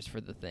matters for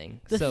the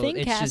Thing. The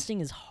Thing casting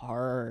is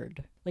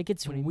hard. Like,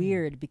 it's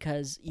weird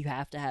because you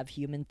have to have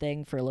human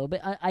Thing for a little bit.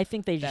 I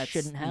think they just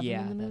shouldn't have him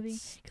in the movie.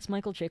 Because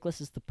Michael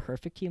Chiklis is the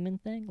perfect human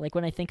Thing. Like,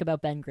 when I think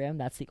about Ben Grimm,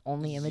 that's the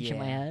only image in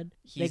my head.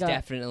 He's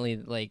definitely,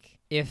 like,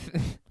 if...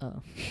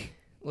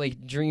 like,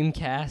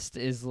 Dreamcast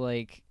is,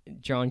 like,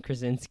 John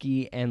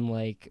Krasinski and,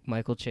 like,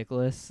 Michael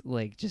Chiklis.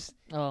 Like, just...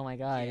 Oh, my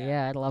God.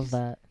 Yeah, I'd love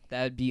that.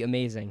 That would be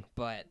amazing.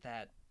 But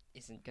that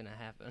isn't gonna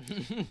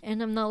happen.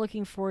 And I'm not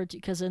looking forward to...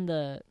 Because in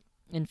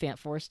Fant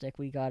 4 Stick,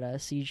 we got a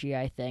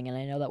CGI thing, and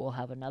I know that we'll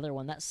have another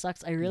one. That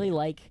sucks. I really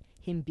like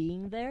him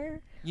being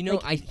there. You know,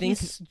 I think...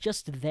 He's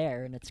just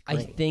there, and it's great.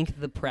 I think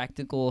the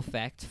practical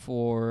effect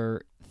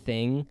for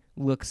Thing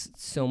looks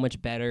so much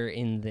better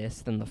in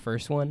this than the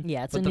first one.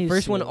 Yeah, it's but the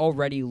first one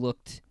already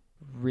looked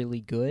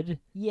really good.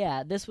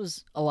 Yeah, this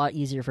was a lot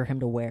easier for him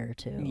to wear,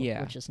 too. Yeah.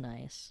 Which is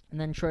nice.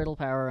 And then Troidal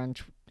Power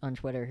on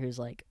Twitter, who's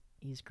like,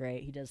 He's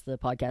great. He does the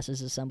podcast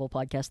Assemble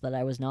podcast that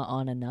I was not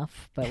on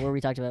enough, but where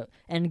we talked about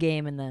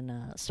Endgame and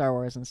then Star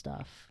Wars and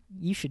stuff.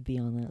 You should be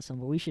on that at some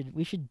point.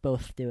 We should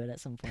both do it at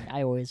some point.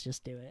 I always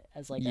just do it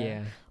as like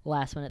a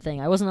last minute thing.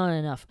 I wasn't on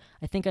enough.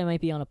 I think I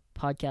might be on a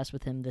podcast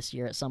with him this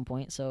year at some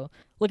point, so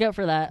look out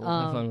for that. Cool.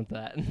 Have fun with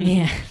that.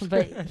 Yeah,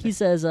 but he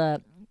says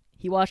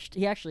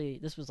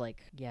this was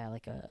like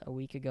a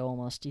week ago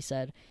almost. He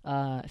said,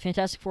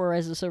 Fantastic Four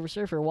Rise of the Silver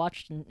Surfer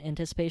watched in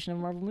anticipation of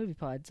a Marvel movie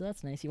pod, so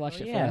that's nice. He watched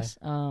it for us.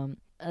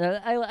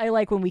 I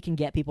like when we can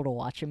get people to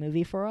watch a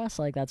movie for us.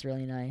 Like, that's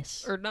really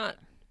nice. Or not.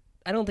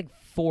 I don't think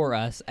for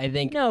us. I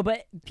think no,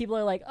 but people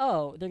are like,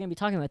 oh, they're gonna be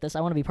talking about this.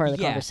 I want to be part of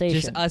the conversation.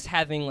 Just us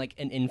having like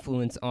an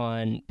influence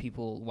on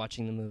people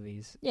watching the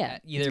movies. Yeah,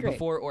 either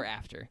before or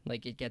after.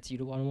 Like, it gets you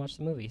to want to watch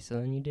the movie, so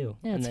then you do.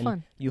 Yeah, and it's then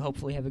fun. You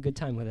hopefully have a good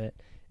time with it,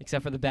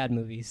 except for the bad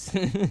movies.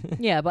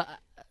 Yeah, but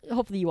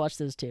hopefully you watch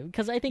those too,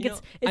 because I think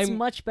it's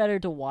much better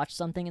to watch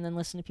something and then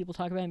listen to people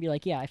talk about it and be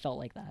like, yeah, I felt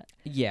like that.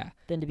 Yeah,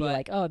 than to be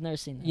like, oh, I've never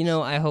seen this.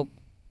 I hope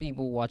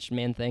people watched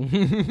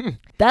Man-Thing.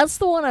 That's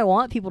the one I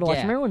want people to watch.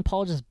 Remember when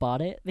Paul just bought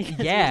it?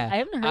 Yeah. I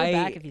haven't heard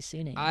back if he's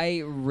seen it. I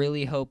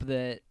really hope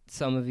that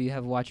some of you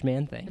have watched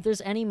Man-Thing. If there's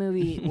any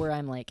movie where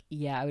I'm like,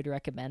 yeah, I would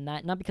recommend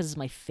that, not because it's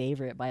my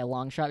favorite by a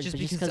long shot, just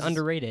but because it's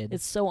underrated.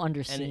 It's so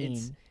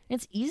underseen.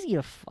 It's easy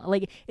to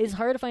like. It's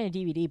hard to find a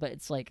DVD, but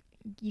it's like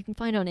you can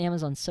find it on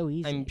Amazon so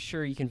easy. I'm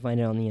sure you can find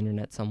it on the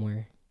internet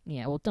somewhere.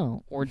 Yeah, well,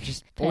 don't. Or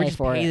just pay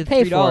for pay it. the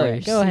Pay $3. for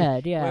it. Go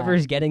ahead, yeah.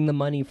 Whoever's getting the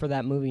money for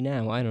that movie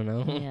now, I don't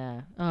know.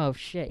 Yeah. Oh,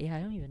 shit. Yeah, I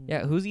don't even know.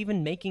 Yeah, who's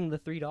even making the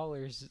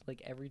 $3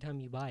 like every time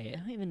you buy it? I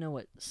don't even know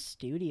what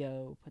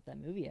studio put that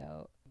movie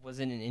out. Was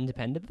it an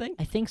independent thing?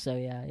 I think so,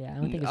 yeah. I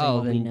don't think it's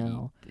anyone we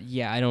know.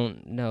 Yeah, I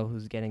don't know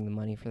who's getting the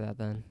money for that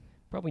then.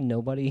 Probably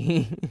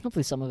nobody.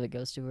 Hopefully some of it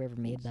goes to whoever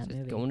made that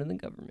movie. Going to the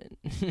government.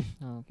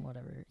 Oh,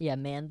 whatever. Yeah,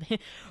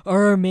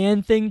 our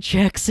Man-Thing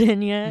checks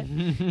in yet?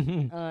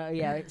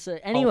 Yeah, so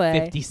anyway.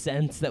 50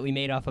 cents that we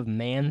made off of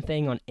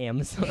Man-Thing on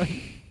Amazon.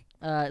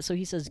 So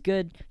he says,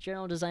 good.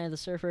 General design of the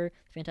Surfer,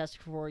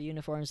 Fantastic Four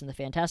uniforms, and the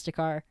Fantastic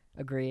Car.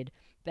 Agreed.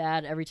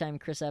 Bad every time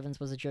Chris Evans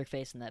was a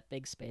jerkface in that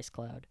big space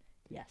cloud.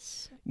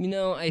 Yes.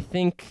 I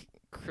think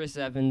Chris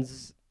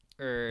Evans...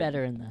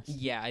 better in this.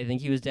 Yeah, I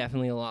think he was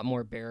definitely a lot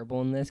more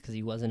bearable in this because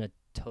he wasn't a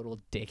total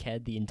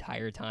dickhead the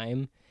entire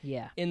time.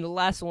 Yeah. In the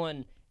last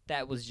one,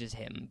 that was just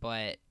him.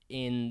 But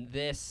in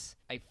this,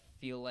 I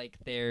feel like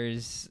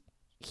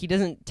he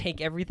doesn't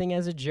take everything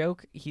as a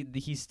joke.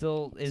 He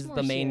still is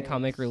the main serious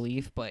comic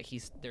relief, but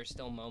there's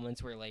still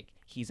moments where like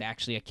he's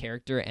actually a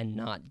character and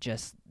not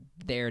just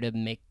there to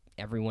make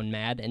everyone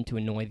mad and to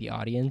annoy the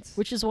audience.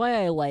 Which is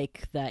why I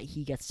like that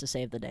he gets to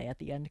save the day at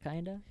the end,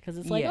 kind of. Because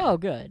it's like, oh,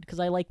 good, because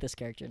I like this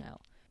character now.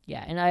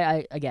 Yeah, and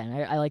I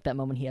like that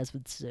moment he has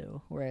with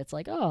Sue, where it's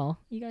like, oh,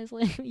 you guys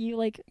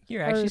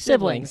you're actually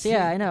siblings.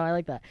 Yeah, I know, I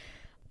like that.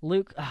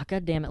 Luke, oh,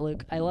 god damn it,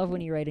 Luke. I love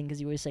when you're writing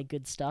because you always say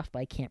good stuff, but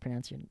I can't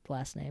pronounce your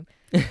last name.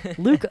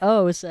 Luke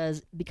O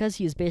says, because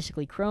he is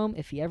basically Chrome,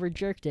 if he ever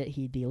jerked it,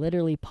 he'd be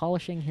literally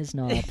polishing his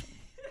knob.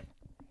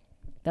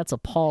 That's a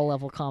Paul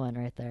level comment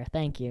right there.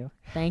 Thank you.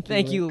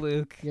 Thank you,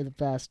 Luke. You're the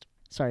best.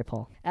 Sorry,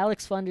 Paul.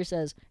 Alex Funder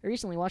says, I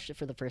recently watched it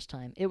for the first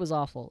time. It was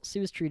awful.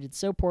 Sue was treated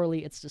so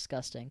poorly, it's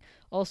disgusting.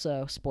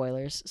 Also,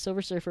 spoilers,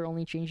 Silver Surfer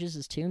only changes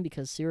his tune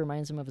because Sue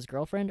reminds him of his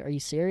girlfriend. Are you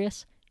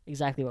serious?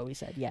 Exactly what we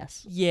said,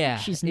 yes. Yeah.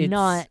 She's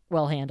not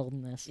well handled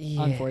in this,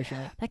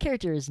 unfortunately. That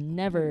character is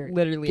never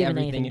literally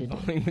everything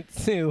involving with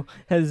Sue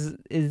is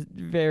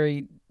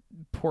very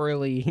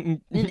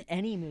poorly in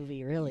any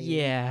movie, really.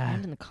 Yeah.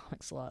 And in the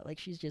comics a lot. Like,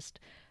 she's just...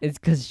 It's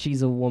because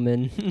she's a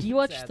woman. Do you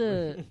watch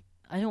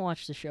I don't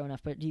watch the show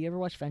enough, but do you ever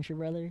watch Venture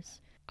Brothers?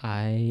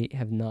 I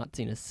have not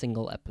seen a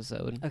single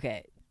episode.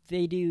 Okay.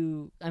 They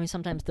do... I mean,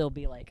 sometimes they'll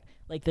be like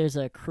there's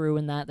a crew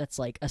in that's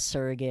like a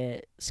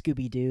surrogate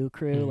Scooby-Doo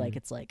crew. Mm-hmm. Like,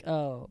 it's like,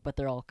 oh, but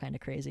they're all kind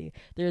of crazy.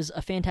 There's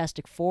a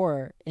Fantastic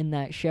Four in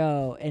that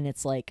show, and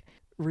it's like...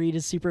 Reed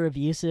is super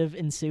abusive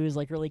and Sue is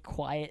like really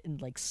quiet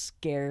and like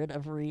scared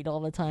of Reed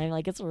all the time.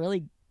 Like, it's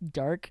really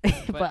dark,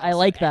 but I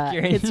like that.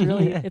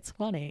 It's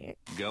funny.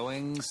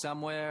 Going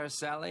somewhere,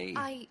 Sally?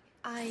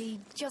 I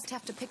just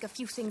have to pick a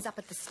few things up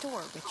at the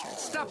store, Richard.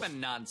 Stuffing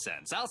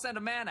nonsense. I'll send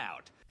a man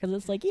out. Because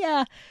it's like,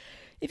 yeah,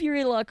 if you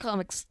read a lot of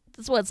comics,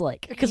 that's what it's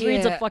like. Because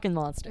Reed's a fucking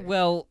monster.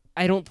 Well,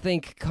 I don't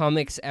think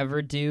comics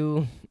ever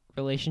do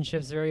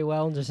relationships very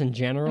well, just in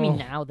general. I mean,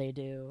 now they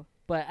do.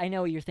 But I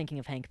know you're thinking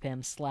of Hank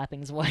Pym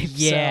slapping his wife.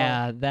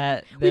 Yeah,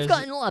 so we've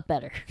gotten a lot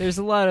better. There's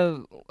a lot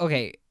of...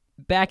 Okay,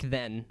 back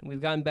then.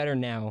 We've gotten better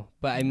now.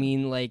 But I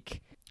mean,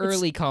 like,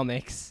 early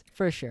comics.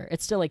 For sure.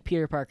 It's still like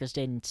Peter Parker's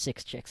dating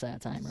 6 chicks at a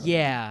time.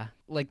 Yeah.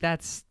 Like,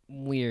 that's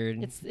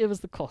weird. It was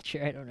the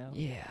culture. I don't know.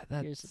 Yeah,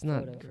 that's Here's a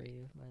not photo great. for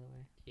you, by the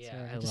way. Yeah,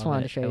 sorry, I just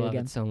wanted to show you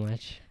again. It so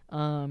much.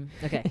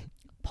 Okay.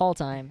 Paul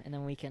time, and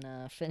then we can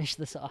finish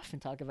this off and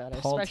talk about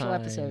our special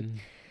episode.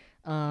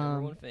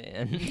 Number one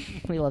fan.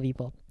 We love you,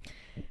 Paul.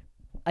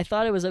 I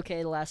thought it was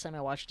okay the last time I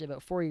watched it,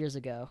 about 4 years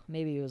ago.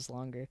 Maybe it was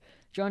longer.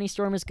 Johnny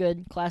Storm is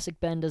good. Classic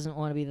Ben doesn't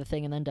want to be the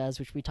thing and then does,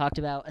 which we talked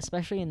about,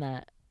 especially in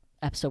that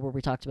episode where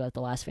we talked about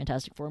the last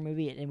Fantastic Four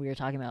movie, and we were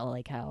talking about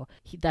like how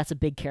that's a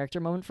big character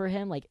moment for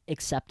him, like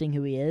accepting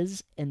who he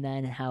is, and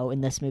then how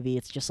in this movie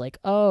it's just like,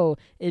 oh,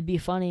 it'd be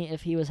funny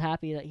if he was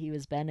happy that he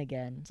was Ben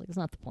again. It's like, it's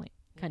not the point.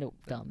 Kind of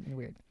dumb and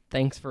weird.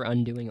 Thanks for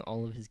undoing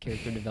all of his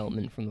character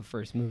development from the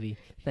first movie.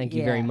 Thank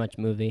you very much,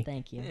 movie.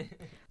 Thank you.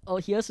 Oh,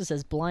 he also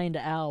says Blind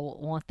Al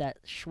want that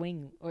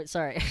swing. Or,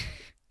 sorry.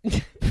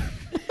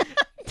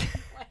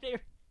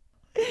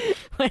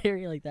 Why do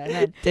you like that?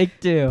 Man, Take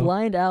two.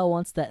 Blind Al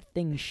wants that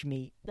thing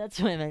schmeat. That's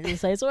what I meant to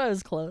say, so I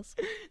was close.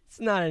 It's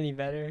not any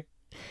better.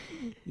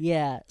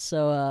 Yeah,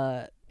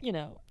 so,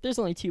 there's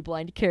only three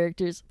blind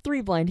characters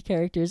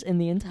in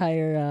the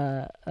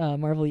entire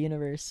Marvel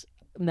Universe.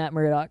 Matt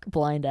Murdock,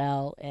 Blind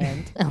Al,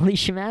 and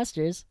Alicia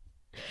Masters.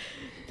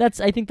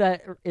 I think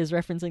that is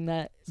referencing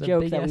that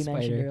joke that we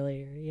mentioned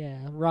earlier. Yeah,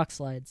 rock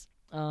slides.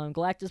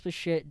 Galactus was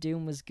shit.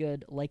 Doom was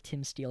good. Liked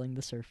him stealing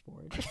the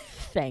surfboard.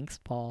 Thanks,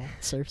 Paul.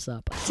 Surf's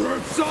up.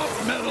 Surf's up,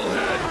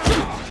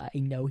 metalhead! I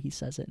know he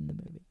says it in the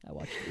movie. I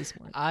watched it this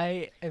morning.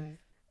 I am...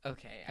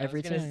 Okay.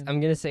 Every time. I'm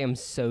going to say I'm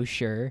so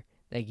sure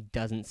that he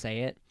doesn't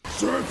say it.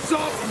 Surf's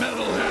up,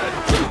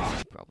 metalhead!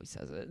 He probably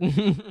says it.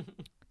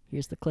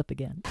 Here's the clip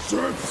again.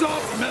 Surf's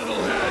up,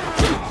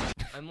 metalhead!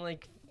 I'm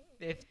like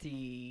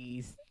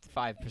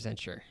 55%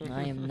 sure.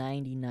 I am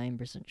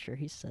 99% sure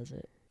he says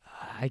it.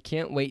 I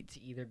can't wait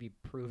to either be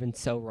proven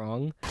so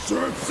wrong.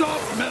 Surf's up,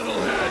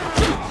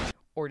 metalhead!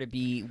 Or to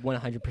be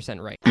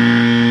 100% right.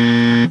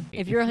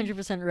 If you're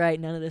 100% right,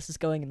 none of this is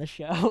going in the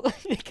show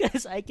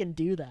because I can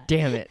do that.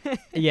 Damn it.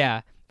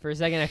 Yeah. For a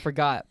second, I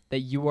forgot that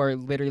you are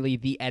literally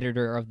the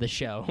editor of the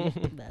show.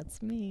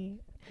 That's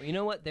me. Well, you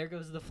know what? There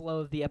goes the flow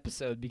of the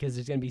episode because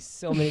there's going to be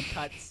so many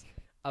cuts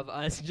of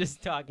us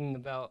just talking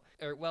about,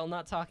 or well,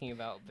 not talking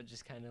about, but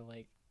just kind of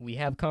like we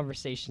have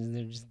conversations and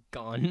they're just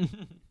gone.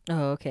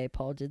 Oh, okay.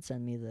 Paul did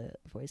send me the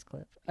voice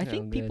clip. I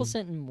think people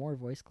sent in more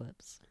voice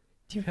clips.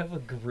 Do you have a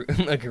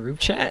group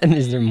chat? And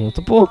is there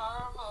multiple?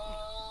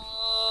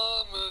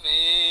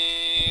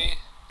 Movie.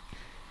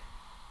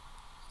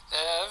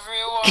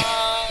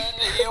 Everyone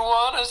you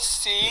want to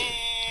see.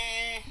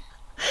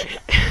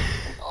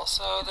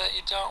 Also that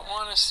you don't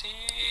want to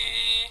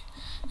see.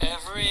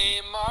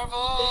 Every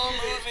Marvel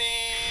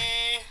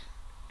movie.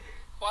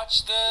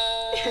 Watch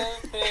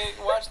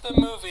the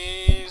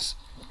movies.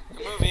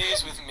 The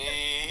movies with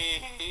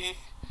me.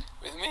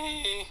 With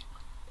me.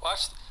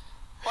 Watch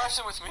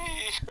them with me.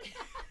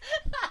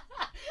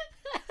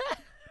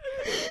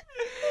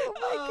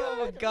 Oh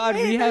my god,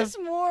 Wait, we have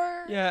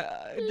more.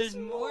 Yeah, there's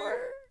more.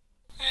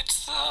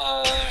 It's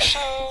the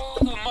show,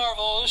 the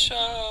Marvel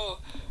show.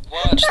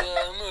 Watch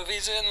the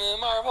movies in the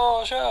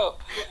Marvel show.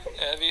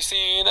 Have you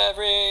seen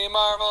every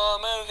Marvel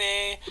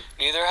movie?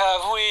 Neither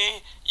have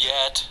we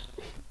yet.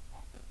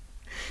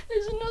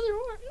 There's another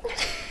one.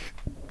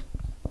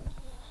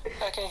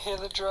 I can hear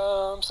the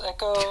drums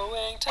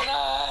echoing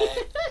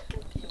tonight.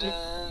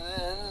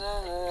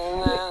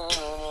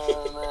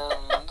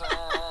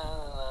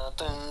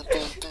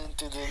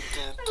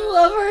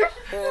 Love her.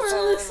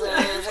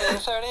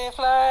 30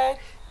 flight.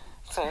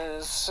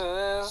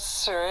 Serengeti.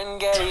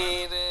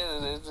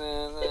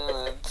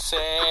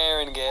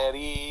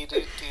 Serengeti.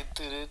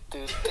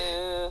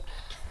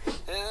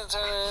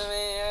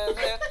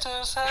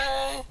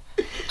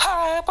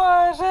 Hi,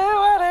 boys, they're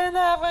waiting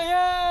there for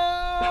you.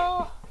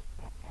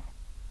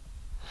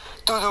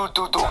 I'll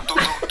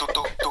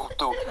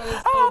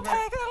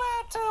take a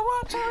lot to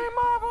watch every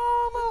Marvel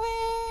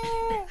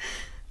movie.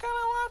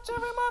 Gonna watch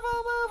every Marvel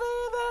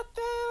movie that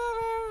there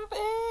ever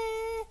be.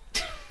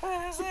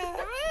 Is it a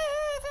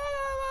Marvel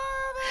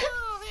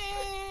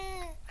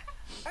movie?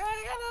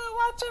 I'm gonna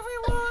watch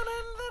everyone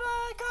and then I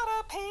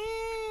gotta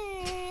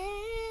pee.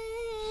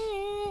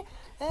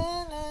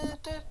 And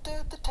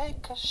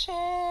take a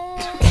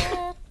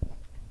shit.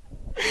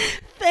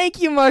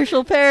 Thank you,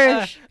 Marshall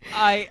Parrish.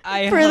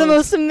 I for the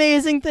most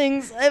amazing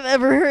things I've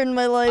ever heard in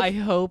my life. I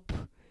hope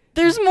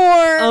there's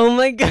more. Oh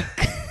my god.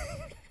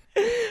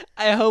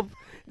 I hope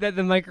that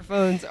the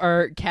microphones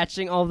are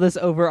catching all this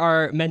over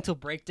our mental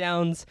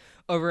breakdowns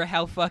over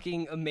how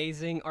fucking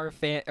amazing our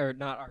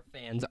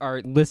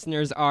our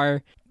listeners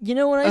are. You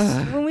know,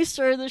 when we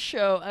started the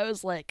show, I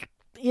was like,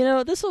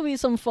 this will be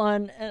some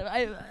fun, and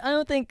I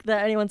don't think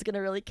that anyone's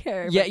gonna really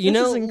care. Yeah,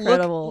 this is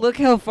incredible. Look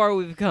how far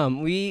we've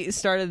come. We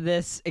started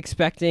this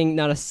expecting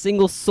not a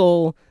single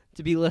soul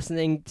to be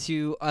listening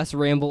to us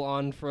ramble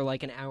on for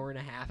like an hour and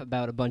a half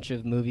about a bunch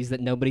of movies that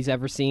nobody's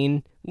ever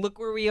seen. Look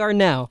where we are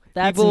now.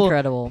 That's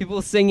incredible.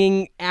 People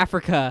singing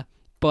Africa,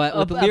 but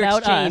with the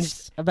lyrics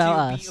changed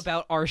about be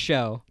about our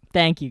show.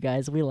 Thank you,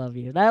 guys. We love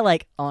you.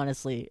 That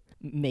honestly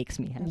makes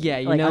me happy. Yeah,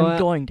 you know I'm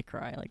going to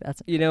cry.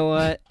 That's. You know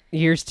what?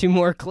 Here's 2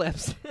 more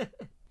clips.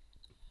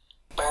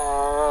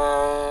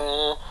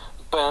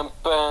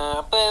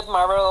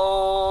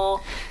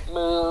 Marvel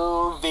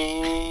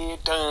movie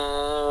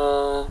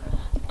dun,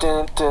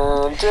 dun,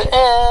 dun, to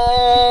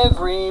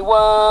every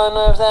one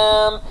of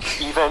them,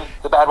 even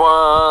the bad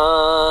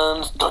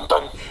ones. Dun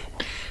dun.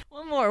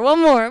 One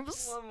more.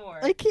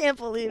 I can't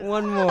believe it.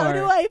 One more. How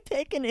do I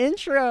pick an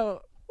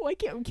intro? Why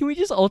can we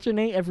just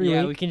alternate every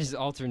Yeah, week? we can just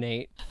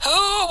alternate.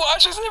 Who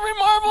watches every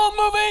Marvel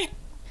movie?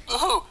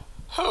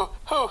 Who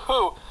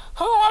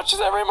watches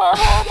every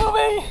Marvel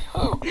movie?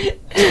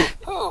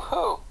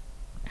 Who?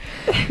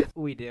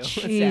 We do.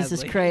 Jesus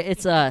sadly. Christ,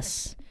 it's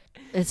us.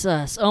 It's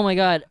us. Oh my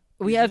god.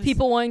 We have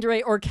people wanting to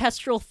write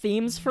orchestral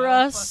themes for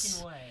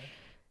us.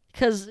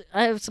 Because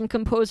I have some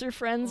composer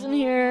friends in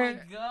here. Oh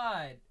my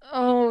god.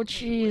 Oh,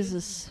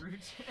 Jesus.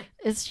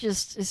 It's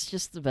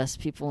just the best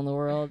people in the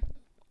world.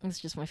 It's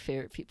just my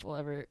favorite people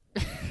ever.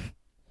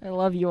 I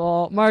love you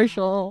all.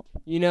 Marshall.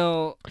 You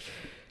know,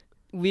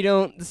 we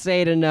don't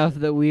say it enough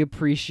that we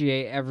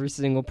appreciate every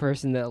single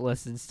person that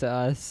listens to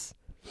us.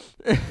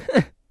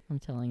 I'm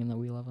telling him that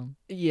we love him.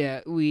 Yeah,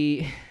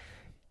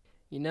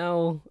 you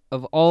know,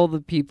 of all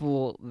the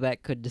people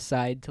that could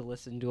decide to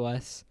listen to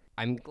us,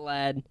 I'm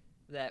glad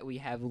that we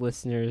have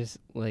listeners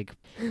like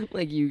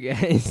you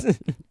guys.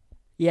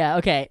 Yeah,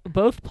 okay.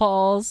 Both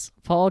Pauls,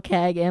 Paul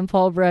Keg and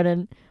Paul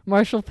Brennan,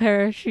 Marshall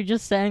Parrish, who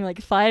just sang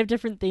like 5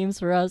 different themes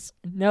for us.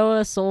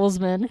 Noah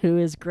Solzman, who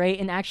is great,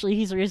 and actually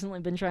he's recently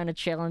been trying to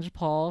challenge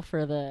Paul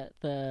for the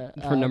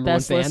number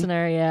best one fan?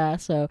 listener. Yeah,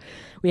 so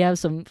we have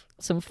some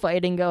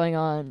fighting going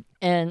on,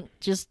 and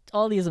just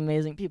all these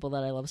amazing people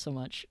that I love so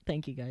much.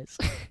 Thank you guys.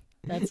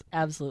 That's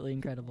absolutely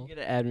incredible. You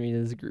gotta add me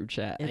to this group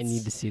chat. I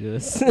need to see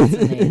this. It's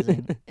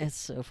amazing. It's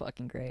so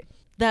fucking great.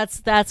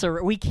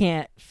 We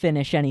can't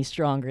finish any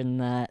stronger than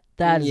that.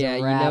 That is yeah,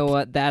 a wrap. you know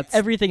what? That's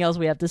Everything else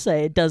we have to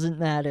say, it doesn't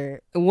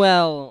matter.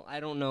 well, I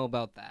don't know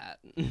about that.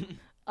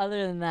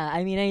 Other than that,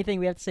 I mean, anything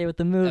we have to say with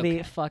the movie,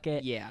 Okay. fuck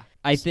it. Yeah,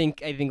 I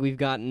think we've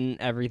gotten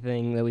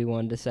everything that we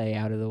wanted to say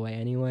out of the way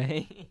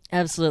anyway.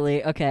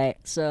 Absolutely. Okay,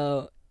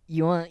 so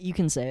you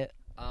can say it.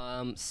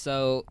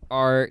 So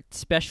our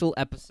special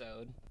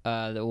episode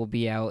that will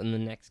be out in the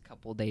next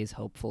couple days,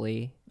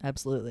 hopefully.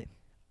 Absolutely.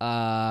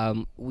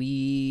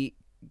 We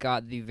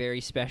got the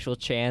very special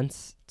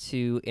chance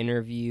to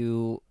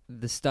interview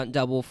the stunt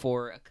double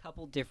for a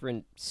couple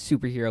different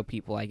superhero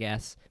people, I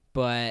guess,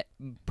 but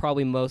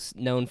probably most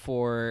known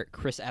for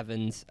Chris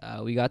Evans.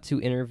 We got to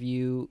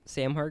interview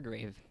Sam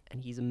Hargrave,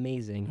 and he's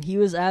amazing. He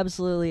was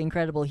absolutely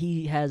incredible.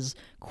 He has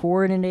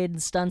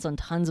coordinated stunts on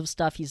tons of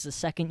stuff. He's the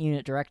second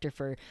unit director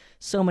for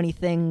so many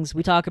things.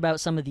 We talk about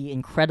some of the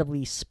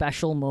incredibly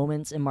special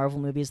moments in Marvel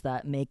movies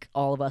that make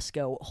all of us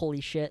go,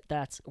 holy shit,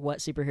 that's what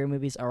superhero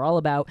movies are all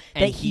about.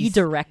 And that he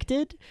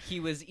directed.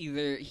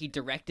 He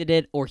directed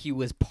it or he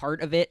was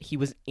part of it. He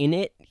was in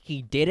it.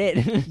 He did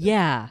it.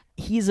 Yeah,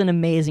 he's an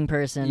amazing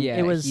person. Yeah,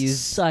 it was he's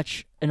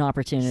such an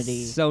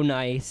opportunity. So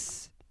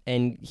nice.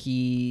 And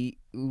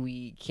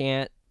we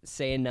can't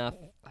say enough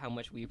how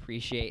much we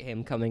appreciate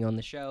him coming on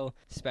the show,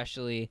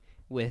 especially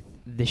with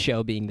the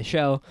show being the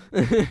show.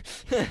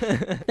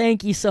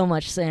 Thank you so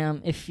much,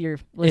 Sam, if you're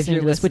listening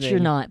to this, which you're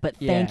not, but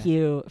thank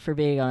you for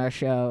being on our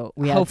show.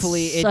 We had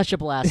such a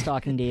blast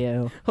talking to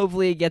you.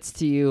 Hopefully it gets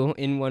to you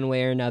in one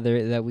way or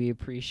another that we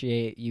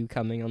appreciate you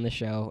coming on the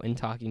show and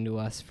talking to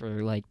us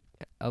for like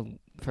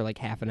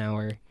half an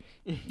hour.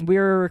 We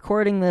were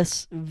recording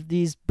both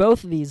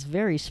of these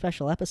very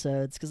special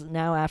episodes because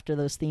now after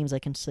those themes, I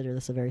consider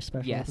this a very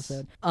special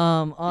episode.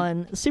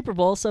 On Super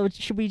Bowl. So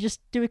should we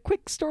just do a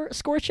quick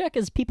score check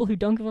as people who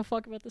don't give a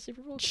fuck about the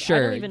Super Bowl? Sure. I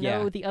don't even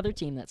know the other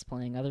team that's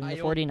playing other than the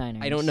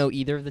 49ers. I don't know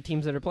either of the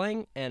teams that are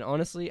playing, and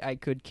honestly, I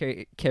could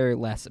care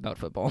less about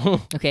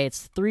football. Okay,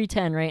 it's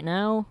 3-10 right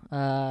now.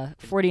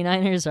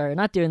 49ers are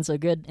not doing so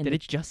good. Did it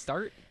just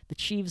start? The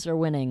Chiefs are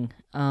winning.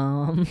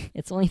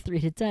 It's only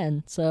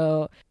 3-10.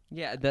 So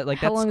yeah,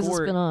 how long has this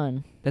been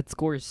on? That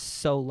score is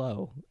so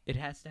low. It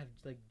has to have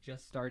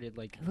just started.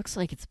 It looks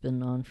like it's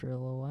been on for a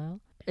little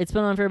while. It's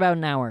been on for about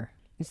an hour.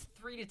 It's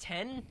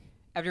 3-10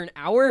 after an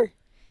hour.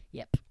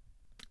 Yep.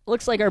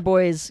 Looks like our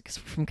boys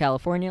from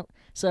California.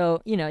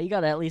 So you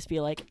gotta at least be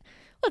like,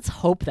 let's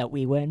hope that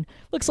we win.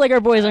 Looks like our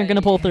boys aren't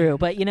gonna pull through,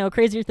 but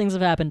crazier things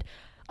have happened.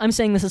 I'm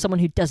saying this as someone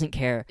who doesn't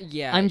care.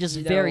 Yeah, I'm just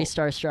very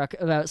starstruck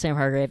about Sam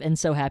Hargrave and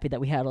so happy that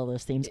we had all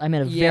those themes. I'm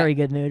in a very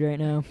good mood right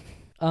now.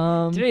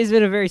 Today's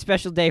been a very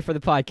special day for the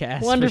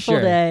podcast. Wonderful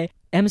day.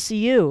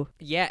 MCU.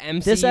 Yeah,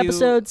 MCU. This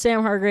episode,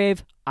 Sam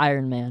Hargrave,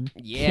 Iron Man.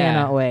 Yeah.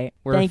 Cannot wait.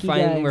 Thank you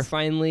guys.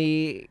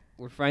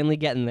 We're finally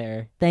getting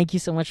there. Thank you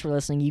so much for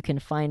listening. You can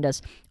find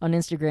us on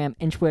Instagram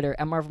and Twitter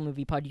at Marvel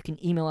Movie Pod. You can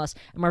email us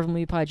at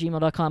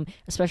marvelmoviepod@gmail.com,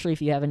 especially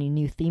if you have any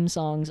new theme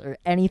songs or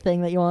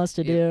anything that you want us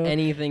to do.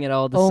 Anything at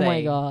all to say. Oh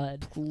my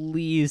god.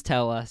 Please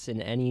tell us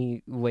in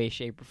any way,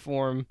 shape, or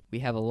form. We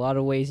have a lot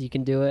of ways you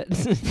can do it.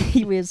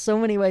 We have so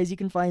many ways. You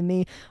can find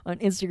me on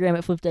Instagram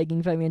at FlipDeg. You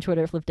can find me on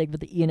Twitter at FlipDeg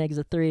with the E and Eggs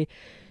at 3.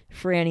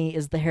 Franny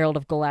is the Herald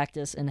of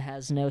Galactus and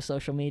has no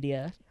social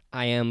media.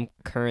 I am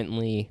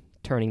currently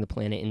turning the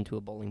planet into a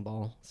bowling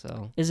ball.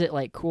 So is it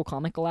like Cool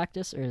Comic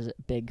Galactus or is it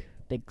big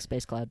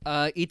space cloud?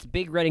 It's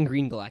big red and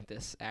green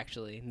Galactus.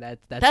 Actually,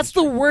 that's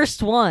the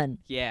worst one.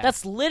 Yeah,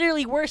 that's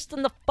literally worse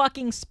than the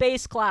fucking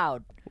space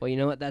cloud. Well, you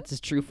know what? That's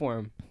his true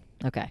form.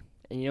 Okay.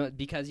 And you know what?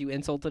 Because you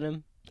insulted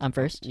him, I'm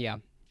first. Yeah.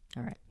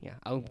 All right. Yeah,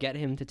 I'll get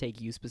him to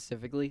take you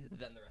specifically.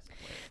 Then the rest of the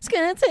planet. It's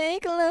gonna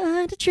take a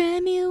lot to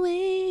drive me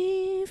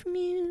away from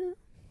you.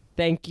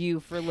 Thank you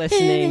for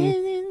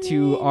listening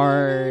to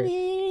our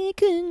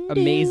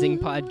amazing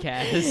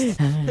podcast.